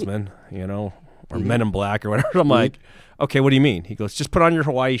insurance salesman, or Men in Black or whatever. I'm like, okay, what do you mean? He goes, just put on your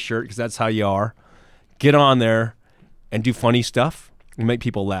Hawaii shirt because that's how you are. Get on there and do funny stuff and make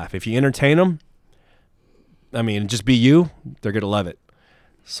people laugh. If you entertain them, just be you, they're going to love it.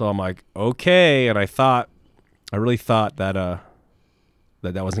 So I'm like, okay. And I really thought that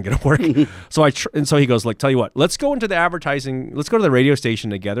that wasn't going to work. So he goes, like, tell you what, let's go into the advertising. Let's go to the radio station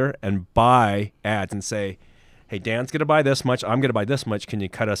together and buy ads and say, hey, Dan's going to buy this much. I'm going to buy this much. Can you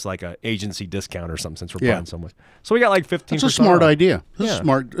cut us like an agency discount or something since we're buying so much? So we got like 15%. That's a smart idea.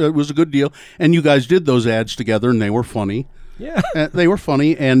 Smart. It was a good deal. And you guys did those ads together, and they were funny. Yeah. They were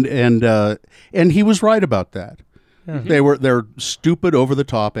funny, and he was right about that. Mm-hmm. They're stupid,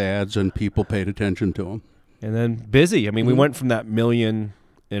 over-the-top ads, and people paid attention to them. And then busy. I mean, we went from that $1 million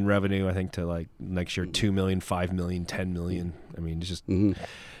in revenue, I think, to like next year, 2 million, 5 million, 10 million. I mean, it's just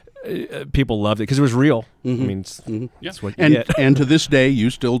people loved it because it was real. I mean, it's what you get. And to this day, you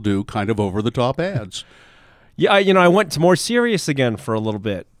still do kind of over-the-top ads. Yeah, I went to more serious again for a little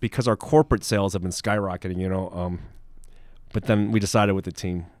bit because our corporate sales have been skyrocketing, but then we decided with the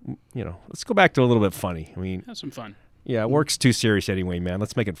team, let's go back to a little bit funny. I mean, have some fun. Yeah, work's too serious anyway, man.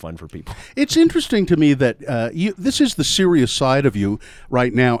 Let's make it fun for people. It's interesting to me that this is the serious side of you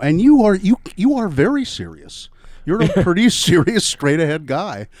right now, and you are very serious. You're a pretty serious, straight-ahead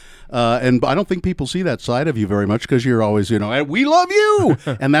guy, and I don't think people see that side of you very much because you're always, we love you,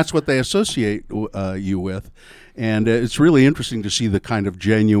 and that's what they associate you with, and it's really interesting to see the kind of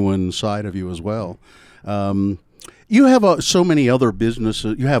genuine side of you as well. You have so many other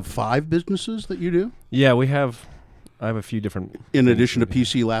businesses. You have 5 businesses that you do? Yeah, I have a few different. In addition to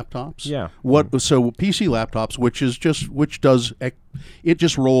PC laptops? Yeah. So PC laptops, it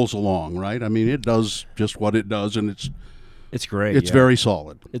just rolls along, right? I mean, it does just what it does, and it's great. It's very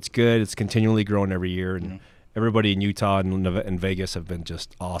solid. It's good. It's continually growing every year, and everybody in Utah and Vegas have been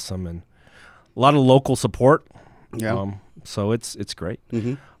just awesome, and a lot of local support. Yeah. So it's great.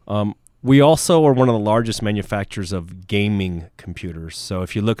 Mm-hmm. We also are one of the largest manufacturers of gaming computers. So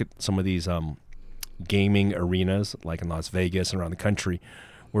if you look at some of these gaming arenas, like in Las Vegas and around the country,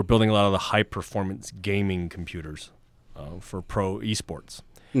 we're building a lot of the high-performance gaming computers for pro esports.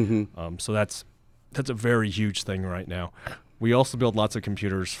 Mm-hmm. So that's a very huge thing right now. We also build lots of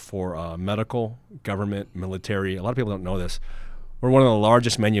computers for medical, government, military. A lot of people don't know this. We're one of the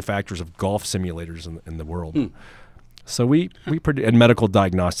largest manufacturers of golf simulators in the world. So we produce and medical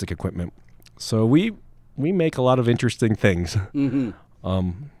diagnostic equipment. So we make a lot of interesting things.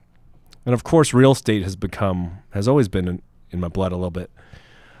 And of course, real estate has always been in my blood a little bit.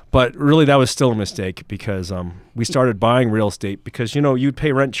 But really, that was still a mistake because we started buying real estate because, you'd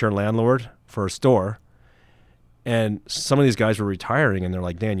pay rent to your landlord for a store. And some of these guys were retiring, and they're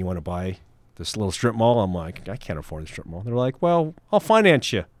like, Dan, you want to buy this little strip mall? I'm like, I can't afford the strip mall. They're like, well, I'll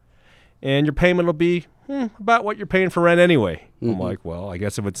finance you. And your payment will be about what you're paying for rent anyway. I'm like, well, I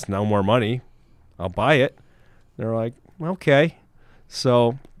guess if it's no more money, I'll buy it. They're like, okay.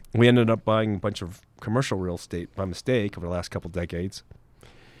 So we ended up buying a bunch of commercial real estate by mistake over the last couple decades.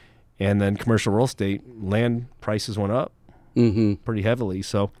 And then commercial real estate, land prices went up pretty heavily.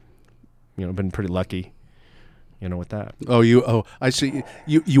 So, been pretty lucky, with that. I see.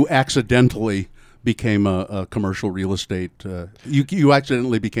 You accidentally became a commercial real estate. You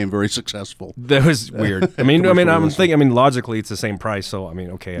accidentally became very successful. That was weird. Logically it's the same price. So,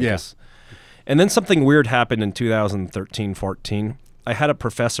 okay, I guess. And then something weird happened in 2013, 14. I had a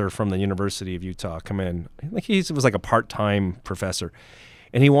professor from the University of Utah come in. He was like a part-time professor.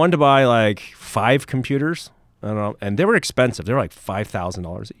 And he wanted to buy like 5 computers. I don't know, and they were expensive. They were like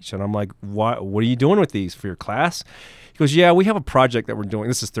 $5,000 each. And I'm like, what are you doing with these for your class? He goes, yeah, we have a project that we're doing.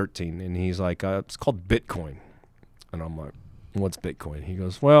 This is 13. And he's like, it's called Bitcoin. And I'm like, what's Bitcoin? He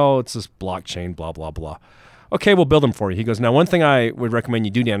goes, well, it's this blockchain, blah, blah, blah. Okay, we'll build them for you. He goes, now, one thing I would recommend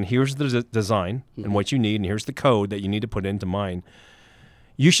you do, Dan, here's the design and what you need, and here's the code that you need to put into mine.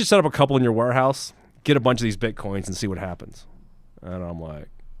 You should set up a couple in your warehouse, get a bunch of these Bitcoins, and see what happens. And I'm like,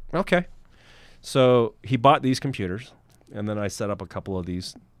 okay. So he bought these computers, and then I set up a couple of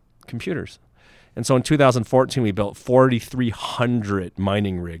these computers. And so in 2014, we built 4,300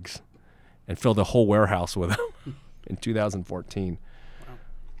 mining rigs and filled a whole warehouse with them in 2014. Wow.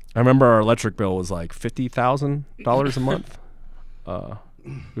 I remember our electric bill was like $50,000 a month. It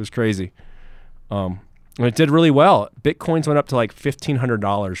was crazy. And it did really well. Bitcoins went up to like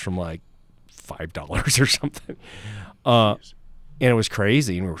 $1,500 from like $5 or something. And it was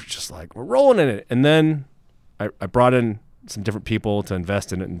crazy. And we were just like, we're rolling in it. And then I brought in some different people to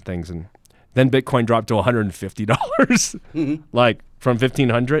invest in it and things. And then Bitcoin dropped to $150, like from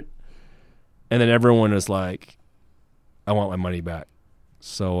 $1,500. And then everyone was like, I want my money back.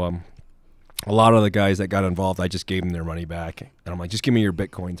 So a lot of the guys that got involved, I just gave them their money back. And I'm like, just give me your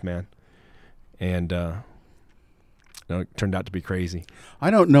Bitcoins, man. And it turned out to be crazy.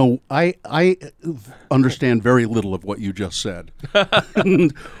 I don't know. I understand very little of what you just said.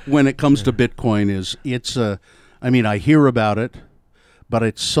 When it comes to Bitcoin, I hear about it, but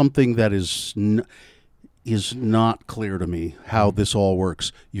it's something that is not clear to me how this all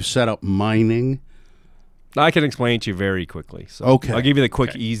works. You set up mining. I can explain it to you very quickly. So okay. I'll give you the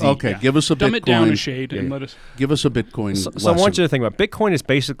quick, easy. Okay, give us a Dumb Bitcoin. it down a shade and let us. Give us a Bitcoin lesson. So I want you to think about Bitcoin is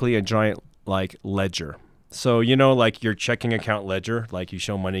basically a giant like ledger. So, like your checking account ledger, like you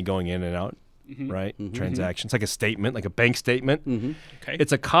show money going in and out, right? Transactions, like a statement, like a bank statement. Okay.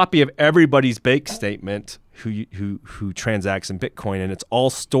 It's a copy of everybody's bank statement who transacts in Bitcoin, and it's all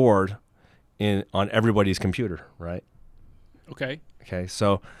stored on everybody's computer, right? Okay. Okay,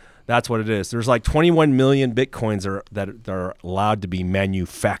 so that's what it is. There's like 21 million Bitcoins that are allowed to be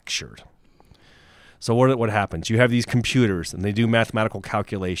manufactured. So what happens? You have these computers, and they do mathematical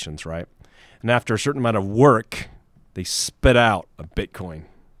calculations, right? And after a certain amount of work, they spit out a Bitcoin.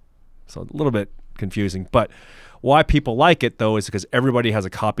 So a little bit confusing. But why people like it, though, is because everybody has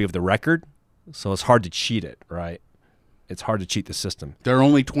a copy of the record. So it's hard to cheat it, right? It's hard to cheat the system. There are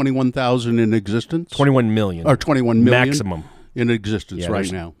only 21,000 in existence? 21 million. Or 21 million? Maximum. In existence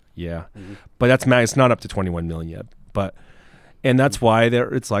right now. Yeah. But it's not up to 21 million yet. And that's why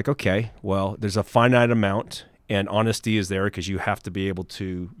it's like, okay, well, there's a finite amount. And honesty is there because you have to be able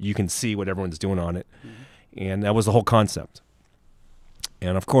to, you can see what everyone's doing on it. And that was the whole concept.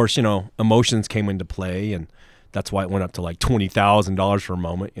 And of course, emotions came into play, and that's why it went up to like $20,000 for a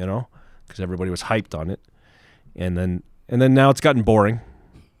moment, because everybody was hyped on it. And then now it's gotten boring.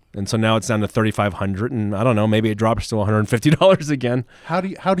 And so now it's down to $3,500, and I don't know, maybe it drops to $150 again. How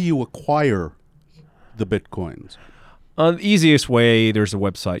do you acquire the Bitcoins? The easiest way, there's a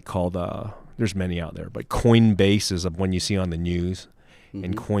website called there's many out there, but Coinbase is one you see on the news,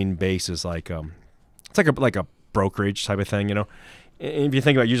 and Coinbase is like it's like a brokerage type of thing, And if you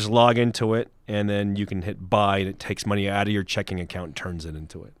think about it, you just log into it, and then you can hit buy, and it takes money out of your checking account and turns it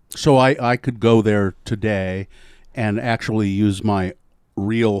into it. So I could go there today and actually use my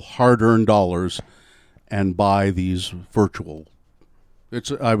real hard-earned dollars and buy these virtual.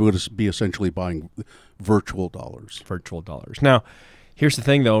 I would be essentially buying virtual dollars. Virtual dollars. Now, here's the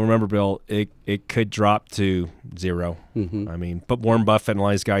thing, though. Remember, Bill, it could drop to zero. But Warren Buffett and all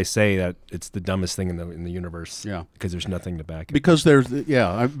these guys say that it's the dumbest thing in the universe. Yeah, because there's nothing to back it. Because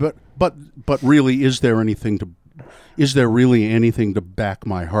but really, is there really anything to back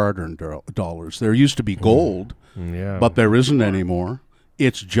my hard-earned dollars? There used to be gold, but there isn't anymore.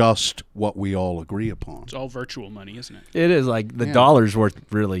 It's just what we all agree upon. It's all virtual money, isn't it? It is like the dollar's worth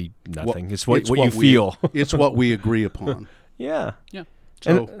really nothing. It's what you we- feel. It's what we agree upon. Yeah. Yeah.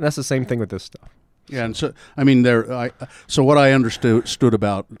 And that's the same thing with this stuff. Yeah, and so I mean, so what I understood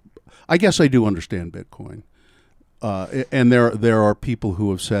about, I guess I do understand Bitcoin, and there are people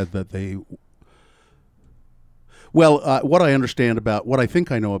who have said that they. Well, what I understand about, what I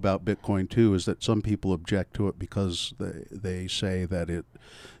think I know about Bitcoin too, is that some people object to it because they say that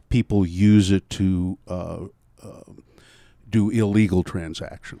people use it to do illegal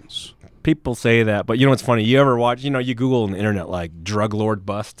transactions. People say that, but you know what's funny? You ever watch, you Google on the internet like drug lord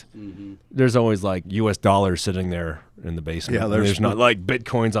bust? Mm-hmm. There's always like U.S. dollars sitting there in the basement. Yeah, there's not like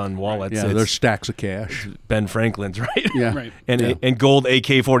Bitcoins on wallets. Yeah, there's stacks of cash. Ben Franklin's, right? Yeah. Right. And gold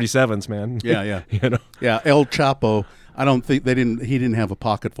AK-47s, man. Yeah, yeah. Yeah, El Chapo, I don't think he didn't have a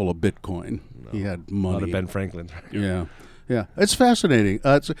pocket full of Bitcoin. No, he had money. A lot of Ben Franklin's. Yeah. Yeah. It's fascinating.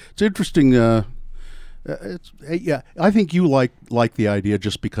 It's interesting. I think you like the idea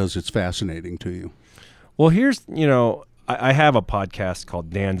just because it's fascinating to you. Well, here's, I have a podcast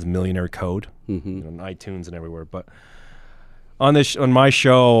called Dan's Millionaire Code on iTunes and everywhere. But on my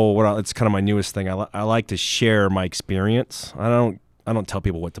show, it's kind of my newest thing. I like to share my experience. I don't tell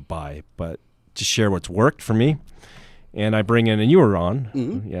people what to buy, but to share what's worked for me. And I bring in, and you were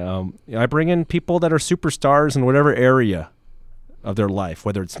on, I bring in people that are superstars in whatever area of their life,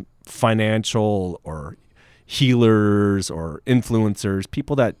 whether it's financial or healers or influencers,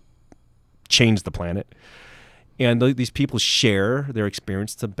 people that change the planet. And these people share their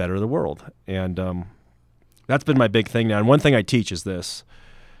experience to better the world. And that's been my big thing now. And one thing I teach is this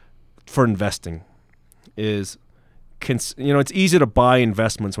for investing is, it's easy to buy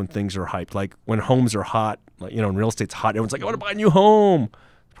investments when things are hyped. Like when homes are hot, like, when real estate's hot, everyone's like, I want to buy a new home.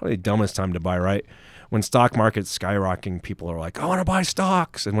 It's probably the dumbest time to buy, right? When stock market's skyrocketing, people are like, I want to buy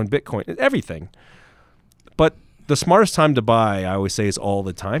stocks. And when Bitcoin, everything. But the smartest time to buy, I always say, is all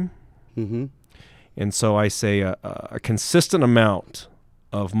the time. Mm-hmm. And so I say a consistent amount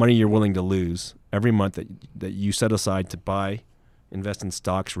of money you're willing to lose every month that you set aside to buy, invest in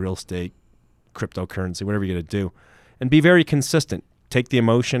stocks, real estate, cryptocurrency, whatever you're going to do. And be very consistent. Take the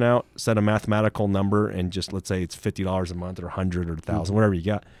emotion out, set a mathematical number, and just, let's say it's $50 a month or $100 or $1,000, whatever you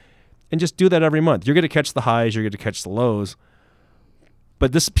got. And just do that every month. You're going to catch the highs. You're going to catch the lows.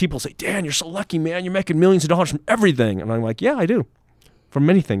 But people say, Dan, you're so lucky, man. You're making millions of dollars from everything. And I'm like, yeah, I do. From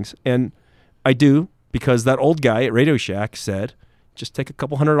many things. And I do because that old guy at Radio Shack said, just take a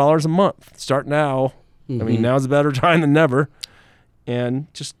couple $100 a month. Start now. Mm-hmm. I mean, now's a better time than never.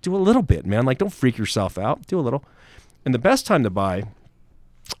 And just do a little bit, man. Like, don't freak yourself out. Do a little. And the best time to buy,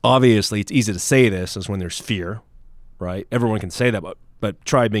 obviously, it's easy to say this, is when there's fear, right? Everyone can say that, but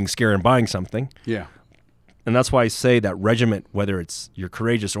try being scared and buying something. Yeah. And that's why I say that regiment, whether it's you're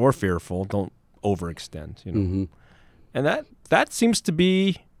courageous or fearful, don't overextend. Mm-hmm. And that seems to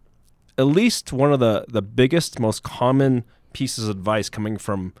be at least one of the biggest, most common pieces of advice coming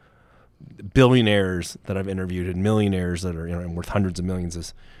from billionaires that I've interviewed and millionaires that are worth hundreds of millions,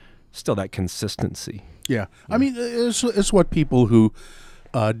 is still that consistency. Yeah. I mean, it's what people who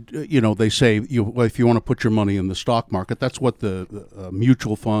they say if you want to put your money in the stock market, that's what the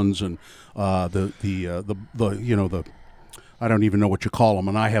mutual funds and the I don't even know what you call them,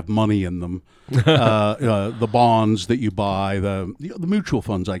 and I have money in them. The bonds that you buy, the mutual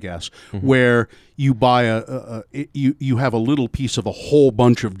funds, I guess, where you buy you have a little piece of a whole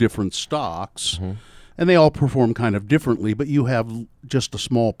bunch of different stocks, and they all perform kind of differently, but you have just a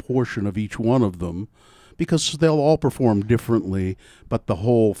small portion of each one of them, because they'll all perform differently, but the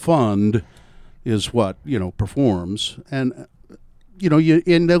whole fund is what performs, and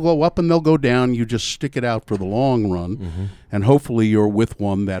and they'll go up and they'll go down. You just stick it out for the long run, and hopefully you're with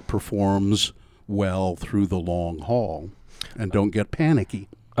one that performs well through the long haul, and don't get panicky.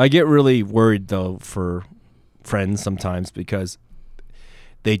 I get really worried though for friends sometimes because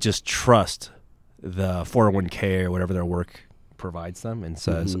they just trust the 401k or whatever their work provides them and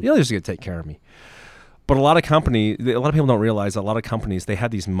says, they're just going to take care of me. But a lot of people don't realize a lot of companies, they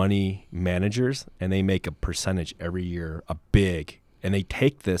have these money managers and they make a percentage every year, and they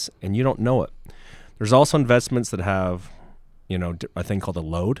take this and you don't know it. There's also investments that have, a thing called a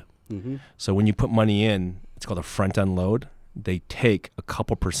load. So when you put money in, it's called a front end load. They take a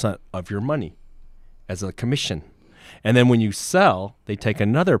couple % of your money as a commission. And then when you sell, they take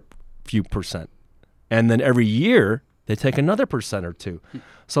another few %. And then every year, they take another % or two.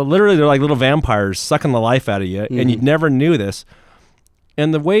 So literally, they're like little vampires sucking the life out of you, and you never knew this.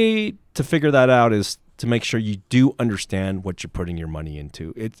 And the way to figure that out is to make sure you do understand what you're putting your money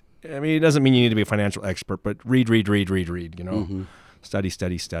into. It doesn't mean you need to be a financial expert, but read,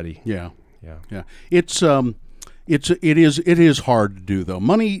 study. Yeah. Yeah. It is hard to do though.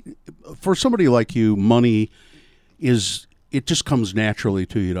 Money for somebody like you, it just comes naturally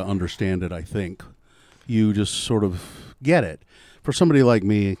to you to understand it. I think you just sort of get it. For somebody like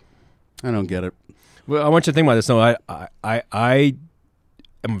me, I don't get it. Well, I want you to think about this. No, I am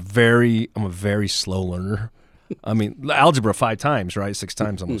I'm a very slow learner. I mean, algebra 5 times, right? 6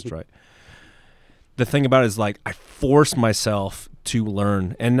 times almost, right? The thing about it is, like, I force myself to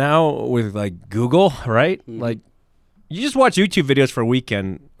learn. And now with, like, Google, right? Like, you just watch YouTube videos for a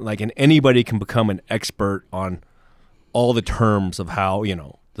weekend, like, and anybody can become an expert on all the terms of how,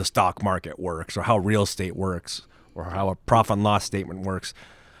 the stock market works or how real estate works or how a profit and loss statement works.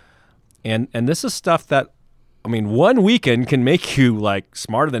 And this is stuff that, I mean, one weekend can make you like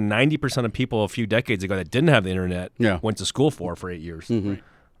smarter than 90% of people a few decades ago that didn't have the internet went to school for 8 years. Right?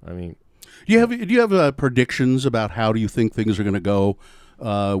 I mean, do you have predictions about how do you think things are going to go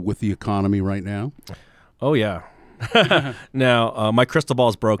with the economy right now? Oh yeah. Now my crystal ball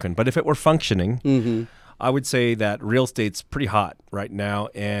is broken, but if it were functioning, I would say that real estate's pretty hot right now,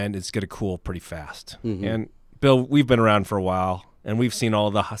 and it's going to cool pretty fast. And Bill, we've been around for a while. And we've seen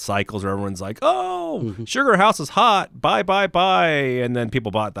all the cycles where everyone's like, oh, sugar house is hot, buy. And then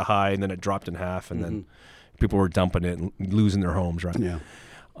people bought the high, and then it dropped in half, and then people were dumping it and losing their homes, right? Yeah.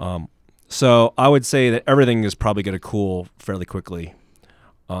 So I would say that everything is probably going to cool fairly quickly.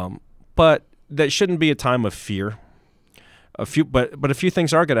 But that shouldn't be a time of fear. But a few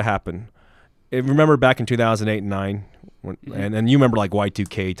things are going to happen. Remember back in 2008 and 9, and you remember like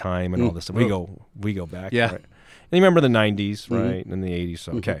Y2K time and all this stuff. We go back. Yeah. Right? And you remember the 90s, right, and the 80s.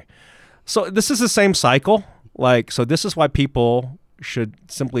 So, okay. So this is the same cycle. So this is why people should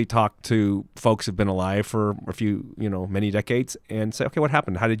simply talk to folks who've been alive for a few, many decades and say, okay, what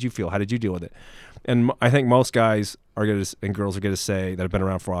happened? How did you feel? How did you deal with it? And I think most guys and girls are going to say, that have been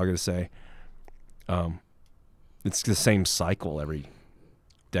around for a while, are going to say, it's the same cycle every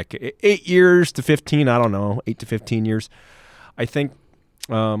decade. 8 years to 15, I don't know, 8 to 15 years. I think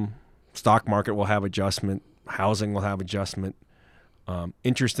stock market will have adjustment. Housing will have adjustment.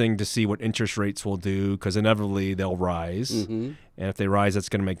 Interesting to see what interest rates will do because inevitably they'll rise. And if they rise, that's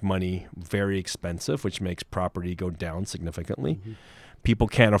going to make money very expensive, which makes property go down significantly. People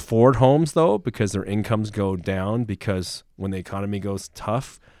can't afford homes, though, because their incomes go down because when the economy goes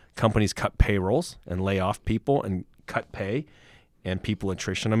tough, companies cut payrolls and lay off people and cut pay and people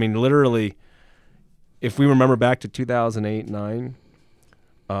attrition. I mean, literally, if we remember back to 2008, 9,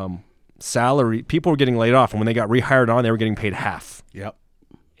 salary, people were getting laid off, and when they got rehired on, they were getting paid half. Yep.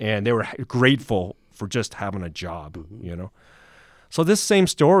 And they were grateful for just having a job, So this same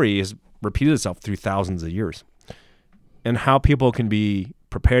story has repeated itself through thousands of years. And how people can be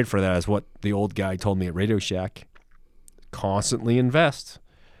prepared for that is what the old guy told me at Radio Shack. Constantly invest.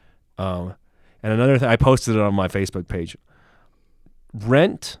 And another thing, I posted it on my Facebook page.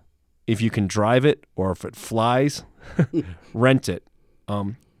 Rent, if you can drive it or if it flies, rent it.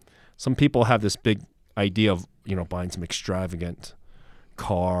 Some people have this big idea of, buying some extravagant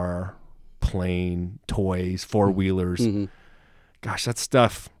car, plane, toys, 4-wheelers. Gosh, that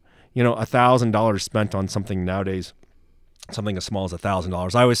stuff, $1,000 spent on something nowadays, something as small as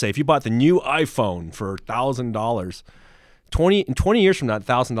 $1,000. I always say if you bought the new iPhone for $1,000, 20 years from now,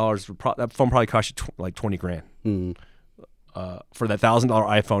 $1,000, that phone probably cost you like $20,000. For that $1,000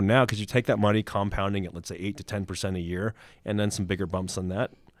 iPhone now, because you take that money compounding at, let's say, 8 to 10% a year, and then some bigger bumps on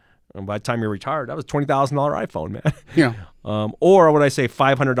that. And by the time you're retired, that was $20,000 iPhone, man. Yeah. Or would I say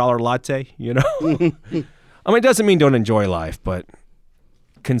 $500 latte? I mean, it doesn't mean don't enjoy life, but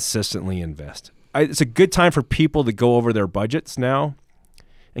consistently invest. It's a good time for people to go over their budgets now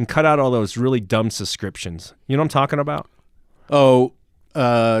and cut out all those really dumb subscriptions. You know what I'm talking about? Oh,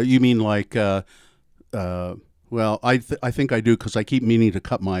 you mean like? Well, I think I do because I keep meaning to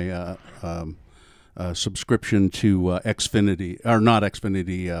cut my subscription to Xfinity, or not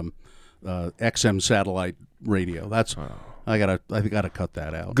Xfinity, XM satellite radio. That's I gotta cut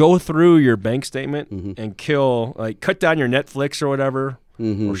that out. Go through your bank statement and cut down your Netflix or whatever,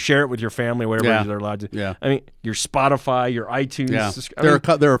 or share it with your family, whatever they're allowed to. Yeah. I mean, your Spotify, your iTunes. Yeah.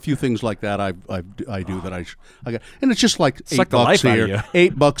 There are a few things like that I do that I got, and it's just like $8 like here,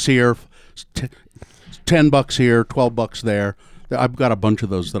 $8 here, $10 here, $12 there. I've got a bunch of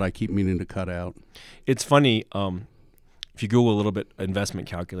those that I keep meaning to cut out. It's funny, if you Google a little bit investment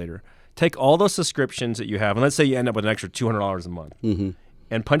calculator, take all those subscriptions that you have, and let's say you end up with an extra $200 a month,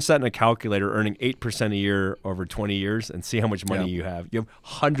 and punch that in a calculator, earning 8% a year over 20 years, and see how much money you have. You have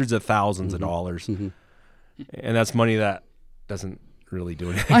hundreds of thousands of dollars, and that's money that doesn't really do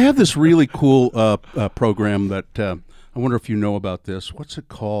anything. I have this really cool program that I wonder if you know about this. What's it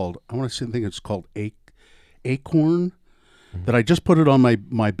called? I want to think it's called Acorn. That I just put it on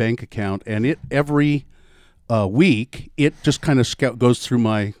my bank account, and it every week it just kind of goes through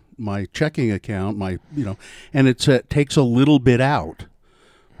my checking account, and it takes a little bit out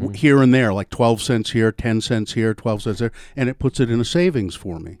here and there, like 12 cents here, 10 cents here, 12 cents there, and it puts it in a savings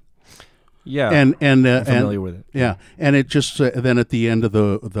for me. Yeah, I'm familiar with it. Yeah, and it just then at the end of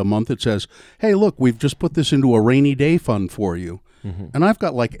the month it says, "Hey, look, we've just put this into a rainy day fund for you," and I've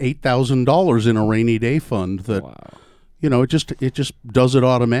got like $8,000 in a rainy day fund that. Wow. It just does it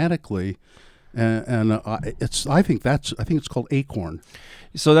automatically, and I think it's called Acorn.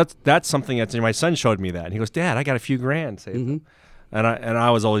 So that's something that's my son showed me that, and he goes, "Dad, I got a few grand saved," and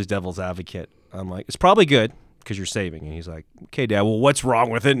I was always devil's advocate. I'm like, "It's probably good because you're saving," and he's like, "Okay, Dad, well, what's wrong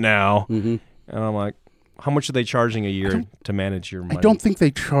with it now?" And I'm like, "How much are they charging a year to manage your money?" I don't think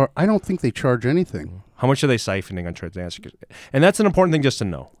they charge anything. How much are they siphoning on transactions? And that's an important thing just to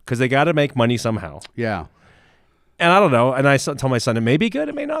know because they got to make money somehow. Yeah. And I don't know. And I tell my son it may be good,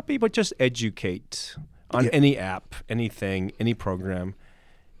 it may not be, but just educate on any app, anything, any program.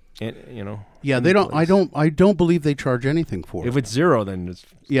 And, Yeah, they don't. I don't believe they charge anything for it. If it's zero, then it's.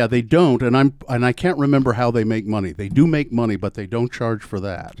 Yeah, they don't. And I can't remember how they make money. They do make money, but they don't charge for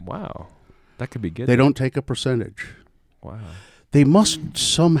that. Wow, that could be good. They don't take a percentage. Wow. They must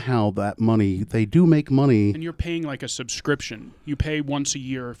somehow that money. They do make money. And you're paying like a subscription. You pay once a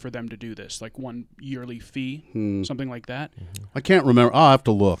year for them to do this, like one yearly fee, something like that. I can't remember. I'll have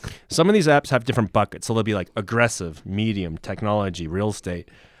to look. Some of these apps have different buckets. So they'll be like aggressive, medium, technology, real estate.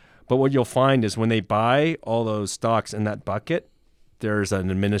 But what you'll find is when they buy all those stocks in that bucket, there's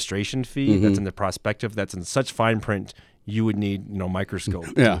an administration fee that's in the prospective that's in such fine print you would need, microscope.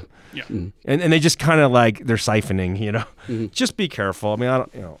 Yeah. Yeah. And they just kind of like they're siphoning, Just be careful. I mean, I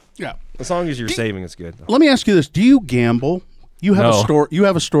don't, Yeah. as long as you're saving, it's good. Let me ask you this: do you gamble? You have No. a store. You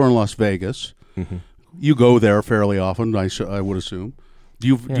have a store in Las Vegas. You go there fairly often. I would assume. Do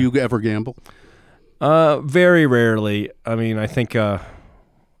you ever gamble? Very rarely. I mean, I think I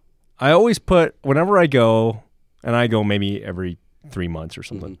always put whenever I go, and I go maybe every 3 months or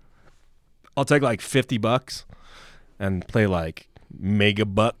something. I'll take like $50 and play like Mega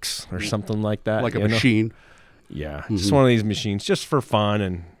Bucks or something like that. Like a machine. Yeah, just one of these machines, just for fun,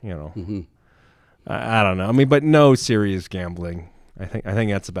 and I don't know. I mean, but no serious gambling. I think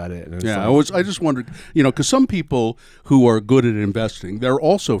that's about it. And Yeah, I just wondered, because some people who are good at investing, they're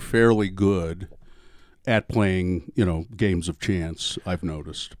also fairly good at playing, games of chance. I've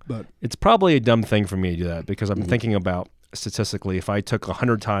noticed, but it's probably a dumb thing for me to do that because I'm thinking about statistically, if I took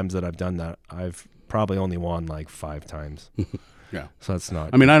 100 times that I've done that, I've probably only won like 5 times. Yeah, so that's not.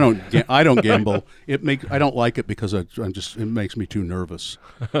 I mean, I don't gamble. I don't like it because it makes me too nervous.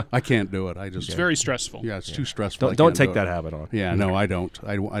 I can't do it. It's very stressful. Yeah, it's too stressful. Don't take that habit on. Yeah, no, I don't.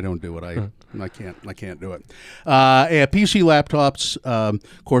 I don't do it. I can't do it. Yeah, PC laptops.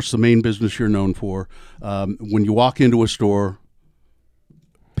 Of course, the main business you're known for. When you walk into a store,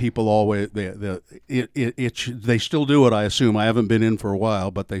 people always they still do it. I assume. I haven't been in for a while,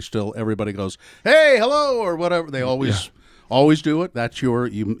 but everybody goes, "Hey, hello," or whatever. They always do it. That's you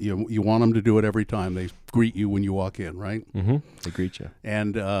want them to do it every time. They greet you when you walk in, right? They greet you,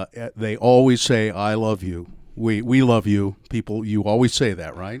 and they always say, "I love you." We love you. People, you always say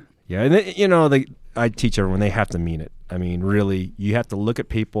that, right? Yeah, and I teach everyone they have to mean it. I mean, really, you have to look at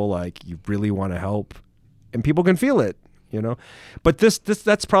people like you really want to help, and people can feel it. But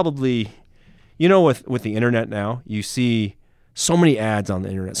that's probably, with the internet now, you see so many ads on the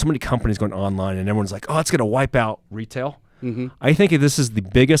internet, so many companies going online, and everyone's like, "Oh, it's going to wipe out retail." I think this is the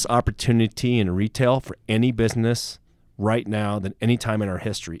biggest opportunity in retail for any business right now than any time in our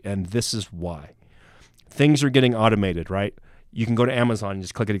history, and this is why. Things are getting automated, right? You can go to Amazon and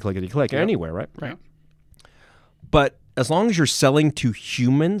just clickety-clickety-click anywhere, right? Right. But as long as you're selling to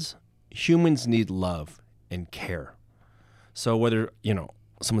humans need love and care. So whether,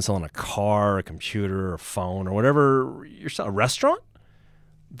 someone's selling a car, a computer, a phone, or whatever, you're selling a restaurant,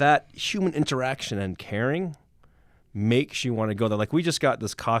 that human interaction and caring makes you want to go there. Like we just got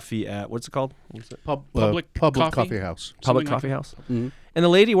this coffee at, what's it called? Public Coffee House. Public Coffee House. And the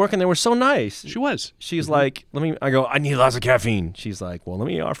lady working there was so nice. She was. She's like, I go, "I need lots of caffeine." She's like, "Well, let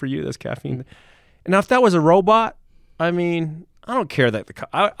me offer you this caffeine." And now if that was a robot, I mean, I don't care that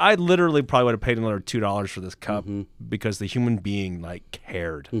I literally probably would have paid another $2 for this cup because the human being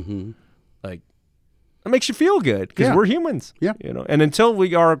cared. Like it makes you feel good because we're humans. Yeah. And until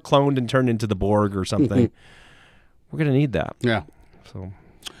we are cloned and turned into the Borg or something, we're gonna need that. Yeah. So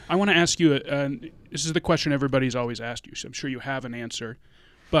I want to ask you. This is the question everybody's always asked you. So I'm sure you have an answer.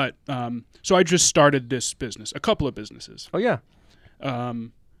 But so I just started this business, a couple of businesses. Oh yeah.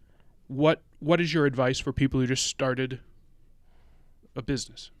 What is your advice for people who just started a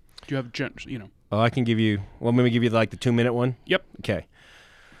business? Do you have Oh, I can give you. Well, let me give you like the 2-minute one. Yep. Okay.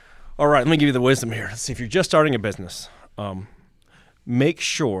 All right. Let me give you the wisdom here. Let's see. If you're just starting a business, make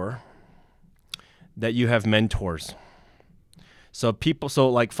sure that you have mentors. So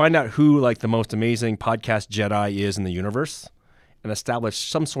find out who like the most amazing podcast Jedi is in the universe, and establish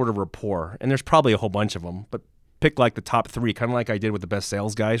some sort of rapport. And there's probably a whole bunch of them, but pick like the top 3, kind of like I did with the best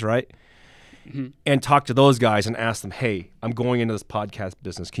sales guys, right? Mm-hmm. And talk to those guys and ask them, hey, I'm going into this podcast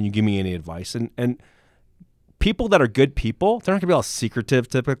business. Can you give me any advice? And people that are good people, they're not going to be all secretive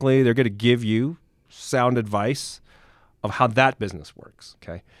typically. They're going to give you sound advice of how that business works,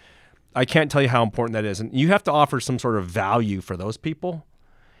 okay? I can't tell you how important that is. And you have to offer some sort of value for those people.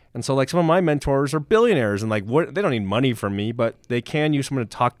 And so like some of my mentors are billionaires and like they don't need money from me, but they can use someone to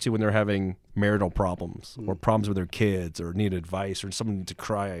talk to when they're having marital problems or problems with their kids or need advice or someone to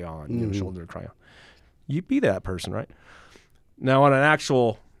cry on, shoulder to cry on. You be that person, right? Now on an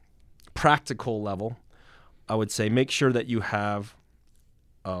actual practical level, I would say make sure that you have,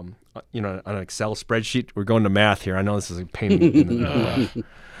 an Excel spreadsheet. We're going to math here. I know this is a pain in the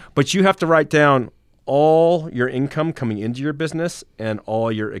but you have to write down all your income coming into your business and all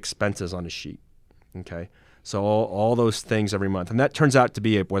your expenses on a sheet, okay? So all those things every month. And that turns out to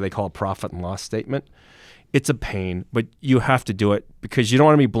be what they call a profit and loss statement. It's a pain, but you have to do it because you don't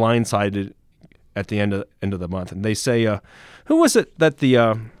want to be blindsided at the end of the month. And they say, who was it that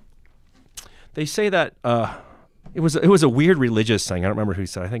they say that it was a weird religious thing. I don't remember who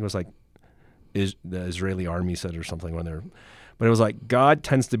said it. I think it was like the Israeli army said or something when they're, but it was like God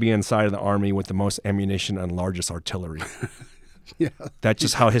tends to be inside of the army with the most ammunition and largest artillery. Yeah. That's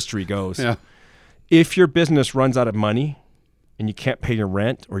just how history goes. Yeah. If your business runs out of money and you can't pay your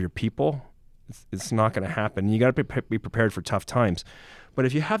rent or your people, it's not going to happen. You got to be prepared for tough times. But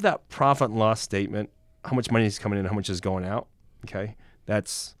if you have that profit and loss statement, how much money is coming in, how much is going out, okay,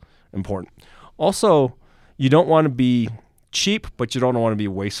 that's important. Also, you don't want to be cheap, but you don't want to be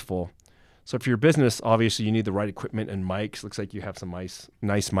wasteful. So for your business, obviously you need the right equipment and mics. Looks like you have some nice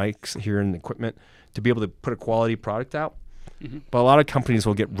mics here in the equipment to be able to put a quality product out. Mm-hmm. But a lot of companies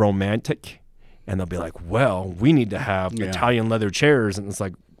will get romantic and they'll be like, well, we need to have Italian leather chairs. And it's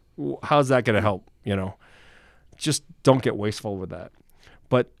like, how's that going to help? Just don't get wasteful with that.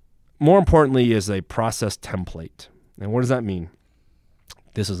 But more importantly is a process template. And what does that mean?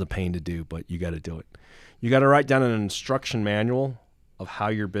 This is a pain to do, but you got to do it. You got to write down an instruction manual of how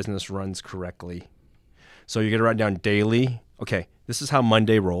your business runs correctly. So you got to write down daily. Okay, this is how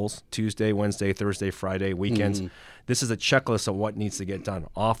Monday rolls. Tuesday, Wednesday, Thursday, Friday, weekends. Mm-hmm. This is a checklist of what needs to get done.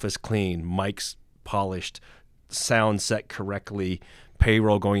 Office clean, mics polished, sound set correctly,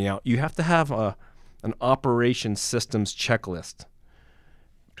 payroll going out. You have to have an operation systems checklist.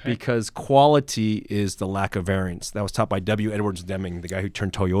 Okay. Because quality is the lack of variance. That was taught by W. Edwards Deming, the guy who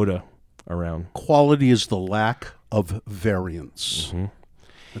turned Toyota around. Quality is the lack of variance. Mm-hmm.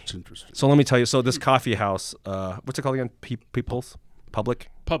 That's interesting. So let me tell you. So this coffee house, what's it called again? People's? Public,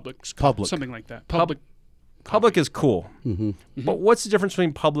 something like that. Public is cool. Mm-hmm. Mm-hmm. But what's the difference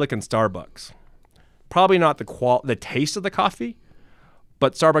between Public and Starbucks? Probably not the taste of the coffee,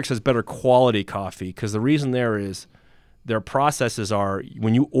 but Starbucks has better quality coffee because the reason there is their processes are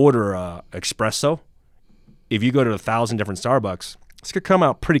when you order a espresso, if you go to 1,000 different Starbucks, it's going to come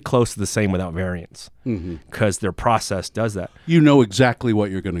out pretty close to the same without variance because their process does that. You know exactly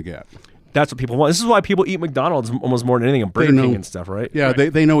what you're going to get. That's what people want. This is why people eat McDonald's almost more than anything and Burger King and stuff, right? Yeah,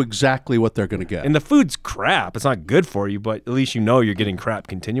 right. They know exactly what they're going to get. And the food's crap. It's not good for you, but at least you know you're getting crap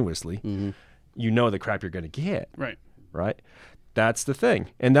continuously. Mm-hmm. You know the crap you're going to get. Right. Right? That's the thing.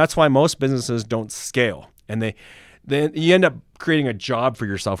 And that's why most businesses don't scale. And then you end up creating a job for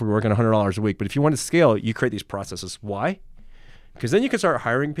yourself. We're working $100 a week. But if you want to scale, you create these processes. Why? Because then you can start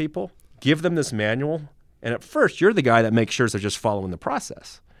hiring people, give them this manual, and at first you're the guy that makes sure they're just following the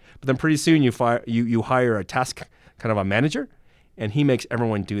process. But then pretty soon you hire a task kind of a manager, and he makes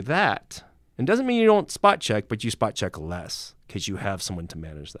everyone do that. And doesn't mean you don't spot check, but you spot check less because you have someone to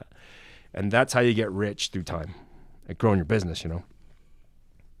manage that. And that's how you get rich through time at growing your business,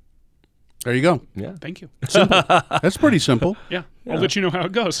 There you go. Yeah. Thank you. Simple. That's pretty simple. Yeah. I'll let you know how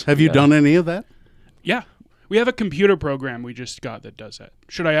it goes. Have you done any of that? Yeah. We have a computer program we just got that does that.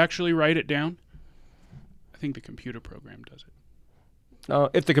 Should I actually write it down? I think the computer program does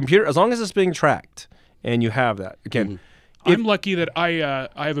it. If the computer, as long as it's being tracked and you have that. Again, I'm lucky that I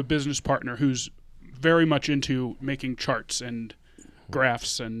have a business partner who's very much into making charts and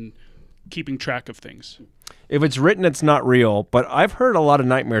graphs and keeping track of things. If it's written, it's not real. But I've heard a lot of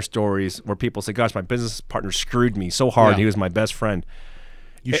nightmare stories where people say, "Gosh, my business partner screwed me so hard. Yeah. He was my best friend."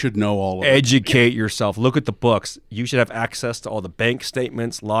 You should know all of it. Educate yourself. Look at the books. You should have access to all the bank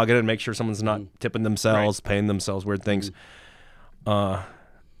statements. Log in and make sure someone's not tipping themselves, paying themselves weird things.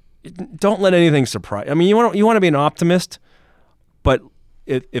 Don't let anything surprise. I mean, you want to be an optimist, but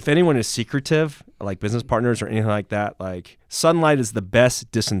if anyone is secretive, like business partners or anything like that, like sunlight is the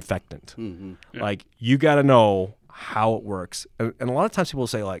best disinfectant. Like you got to know how it works. And a lot of times people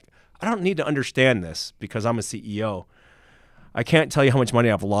say like, I don't need to understand this because I'm a CEO. I can't tell you how much money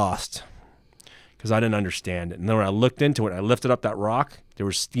I've lost because I didn't understand it. And then when I looked into it, I lifted up that rock, there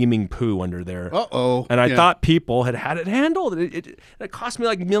was steaming poo under there. Uh-oh. And I thought people had it handled. It cost me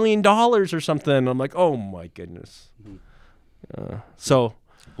like $1 million or something. I'm like, oh my goodness. So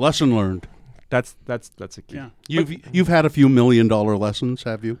lesson learned. That's a key. Yeah. You've had a few $1 million lessons,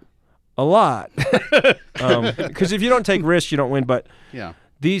 have you? A lot. Because if you don't take risks, you don't win. But Yeah.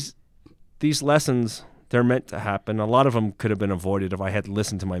 these lessons, they're meant to happen. A lot of them could have been avoided if I had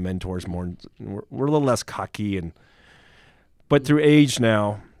listened to my mentors more. We're a little less cocky, but through age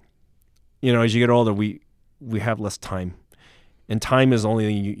now, as you get older, we have less time, and time is the only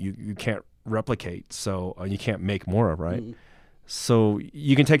thing you can't replicate. So you can't make more of, right? So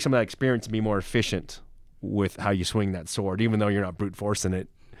you can take some of that experience and be more efficient with how you swing that sword, even though you're not brute forcing it.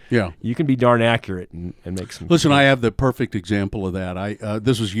 Yeah. You can be darn accurate and make some. Listen, I have the perfect example of that.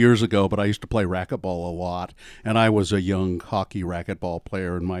 This was years ago, but I used to play racquetball a lot, and I was a young hockey racquetball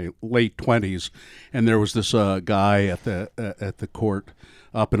player in my late 20s, and there was this guy at the court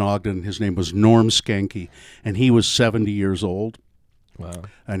up in Ogden. His name was Norm Skanke, and he was 70 years old. Wow.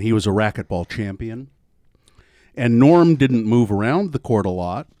 And he was a racquetball champion. And Norm didn't move around the court a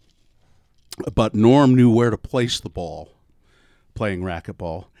lot, but Norm knew where to place the ball playing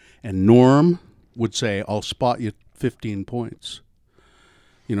racquetball. And Norm would say, I'll spot you 15 points.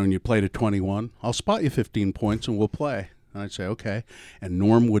 And you play to 21. I'll spot you 15 points and we'll play. And I'd say, okay. And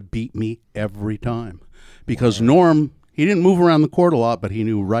Norm would beat me every time. Because Norm, he didn't move around the court a lot, but he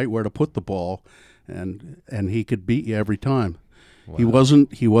knew right where to put the ball. And he could beat you every time. Wow.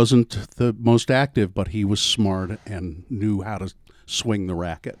 He wasn't the most active, but he was smart and knew how to swing the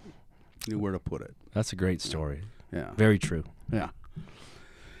racket. Knew where to put it. That's a great story. Yeah. Very true. Yeah.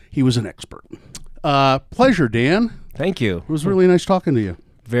 He was an expert. Pleasure, Dan. Thank you. It was really nice talking to you.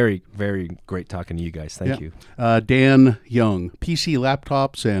 Very, very great talking to you guys. Thank you. Dan Young, PC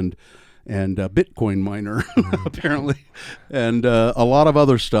laptops and Bitcoin miner, apparently, and a lot of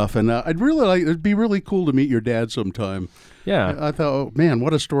other stuff. And it'd be really cool to meet your dad sometime. Yeah. I thought, oh, man,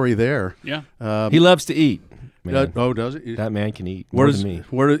 what a story there. Yeah. He loves to eat. Does he? That man can eat more than me.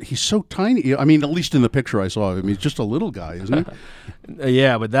 He's so tiny. I mean, at least in the picture I saw of him, he's just a little guy, isn't he?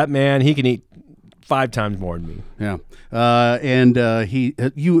 Yeah, but that man, he can eat 5 times more than me. Yeah. Has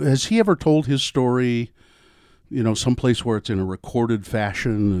he ever told his story, someplace where it's in a recorded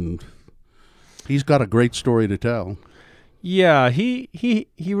fashion? And he's got a great story to tell. Yeah, he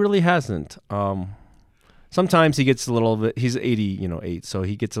really hasn't. Sometimes he gets a little bit. He's 8, so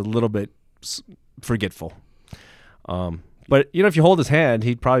he gets a little bit forgetful. But if you hold his hand,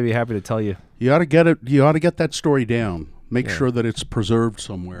 he'd probably be happy to tell you. You ought to get it. You ought to get that story down. Make sure that it's preserved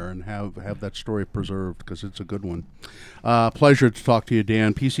somewhere and have that story preserved because it's a good one. Pleasure to talk to you,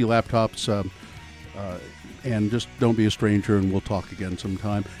 Dan. PC laptops, and just don't be a stranger, and we'll talk again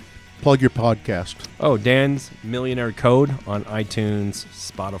sometime. Plug your podcast. Oh, Dan's Millionaire Code on iTunes,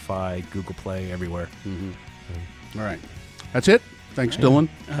 Spotify, Google Play, everywhere. Mm-hmm. All right. That's it. Thanks, Dylan.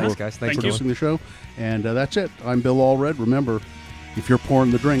 Thanks, guys. Thanks for for listening to the show. And that's it. I'm Bill Allred. Remember, if you're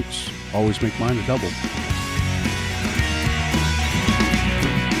pouring the drinks, always make mine a double.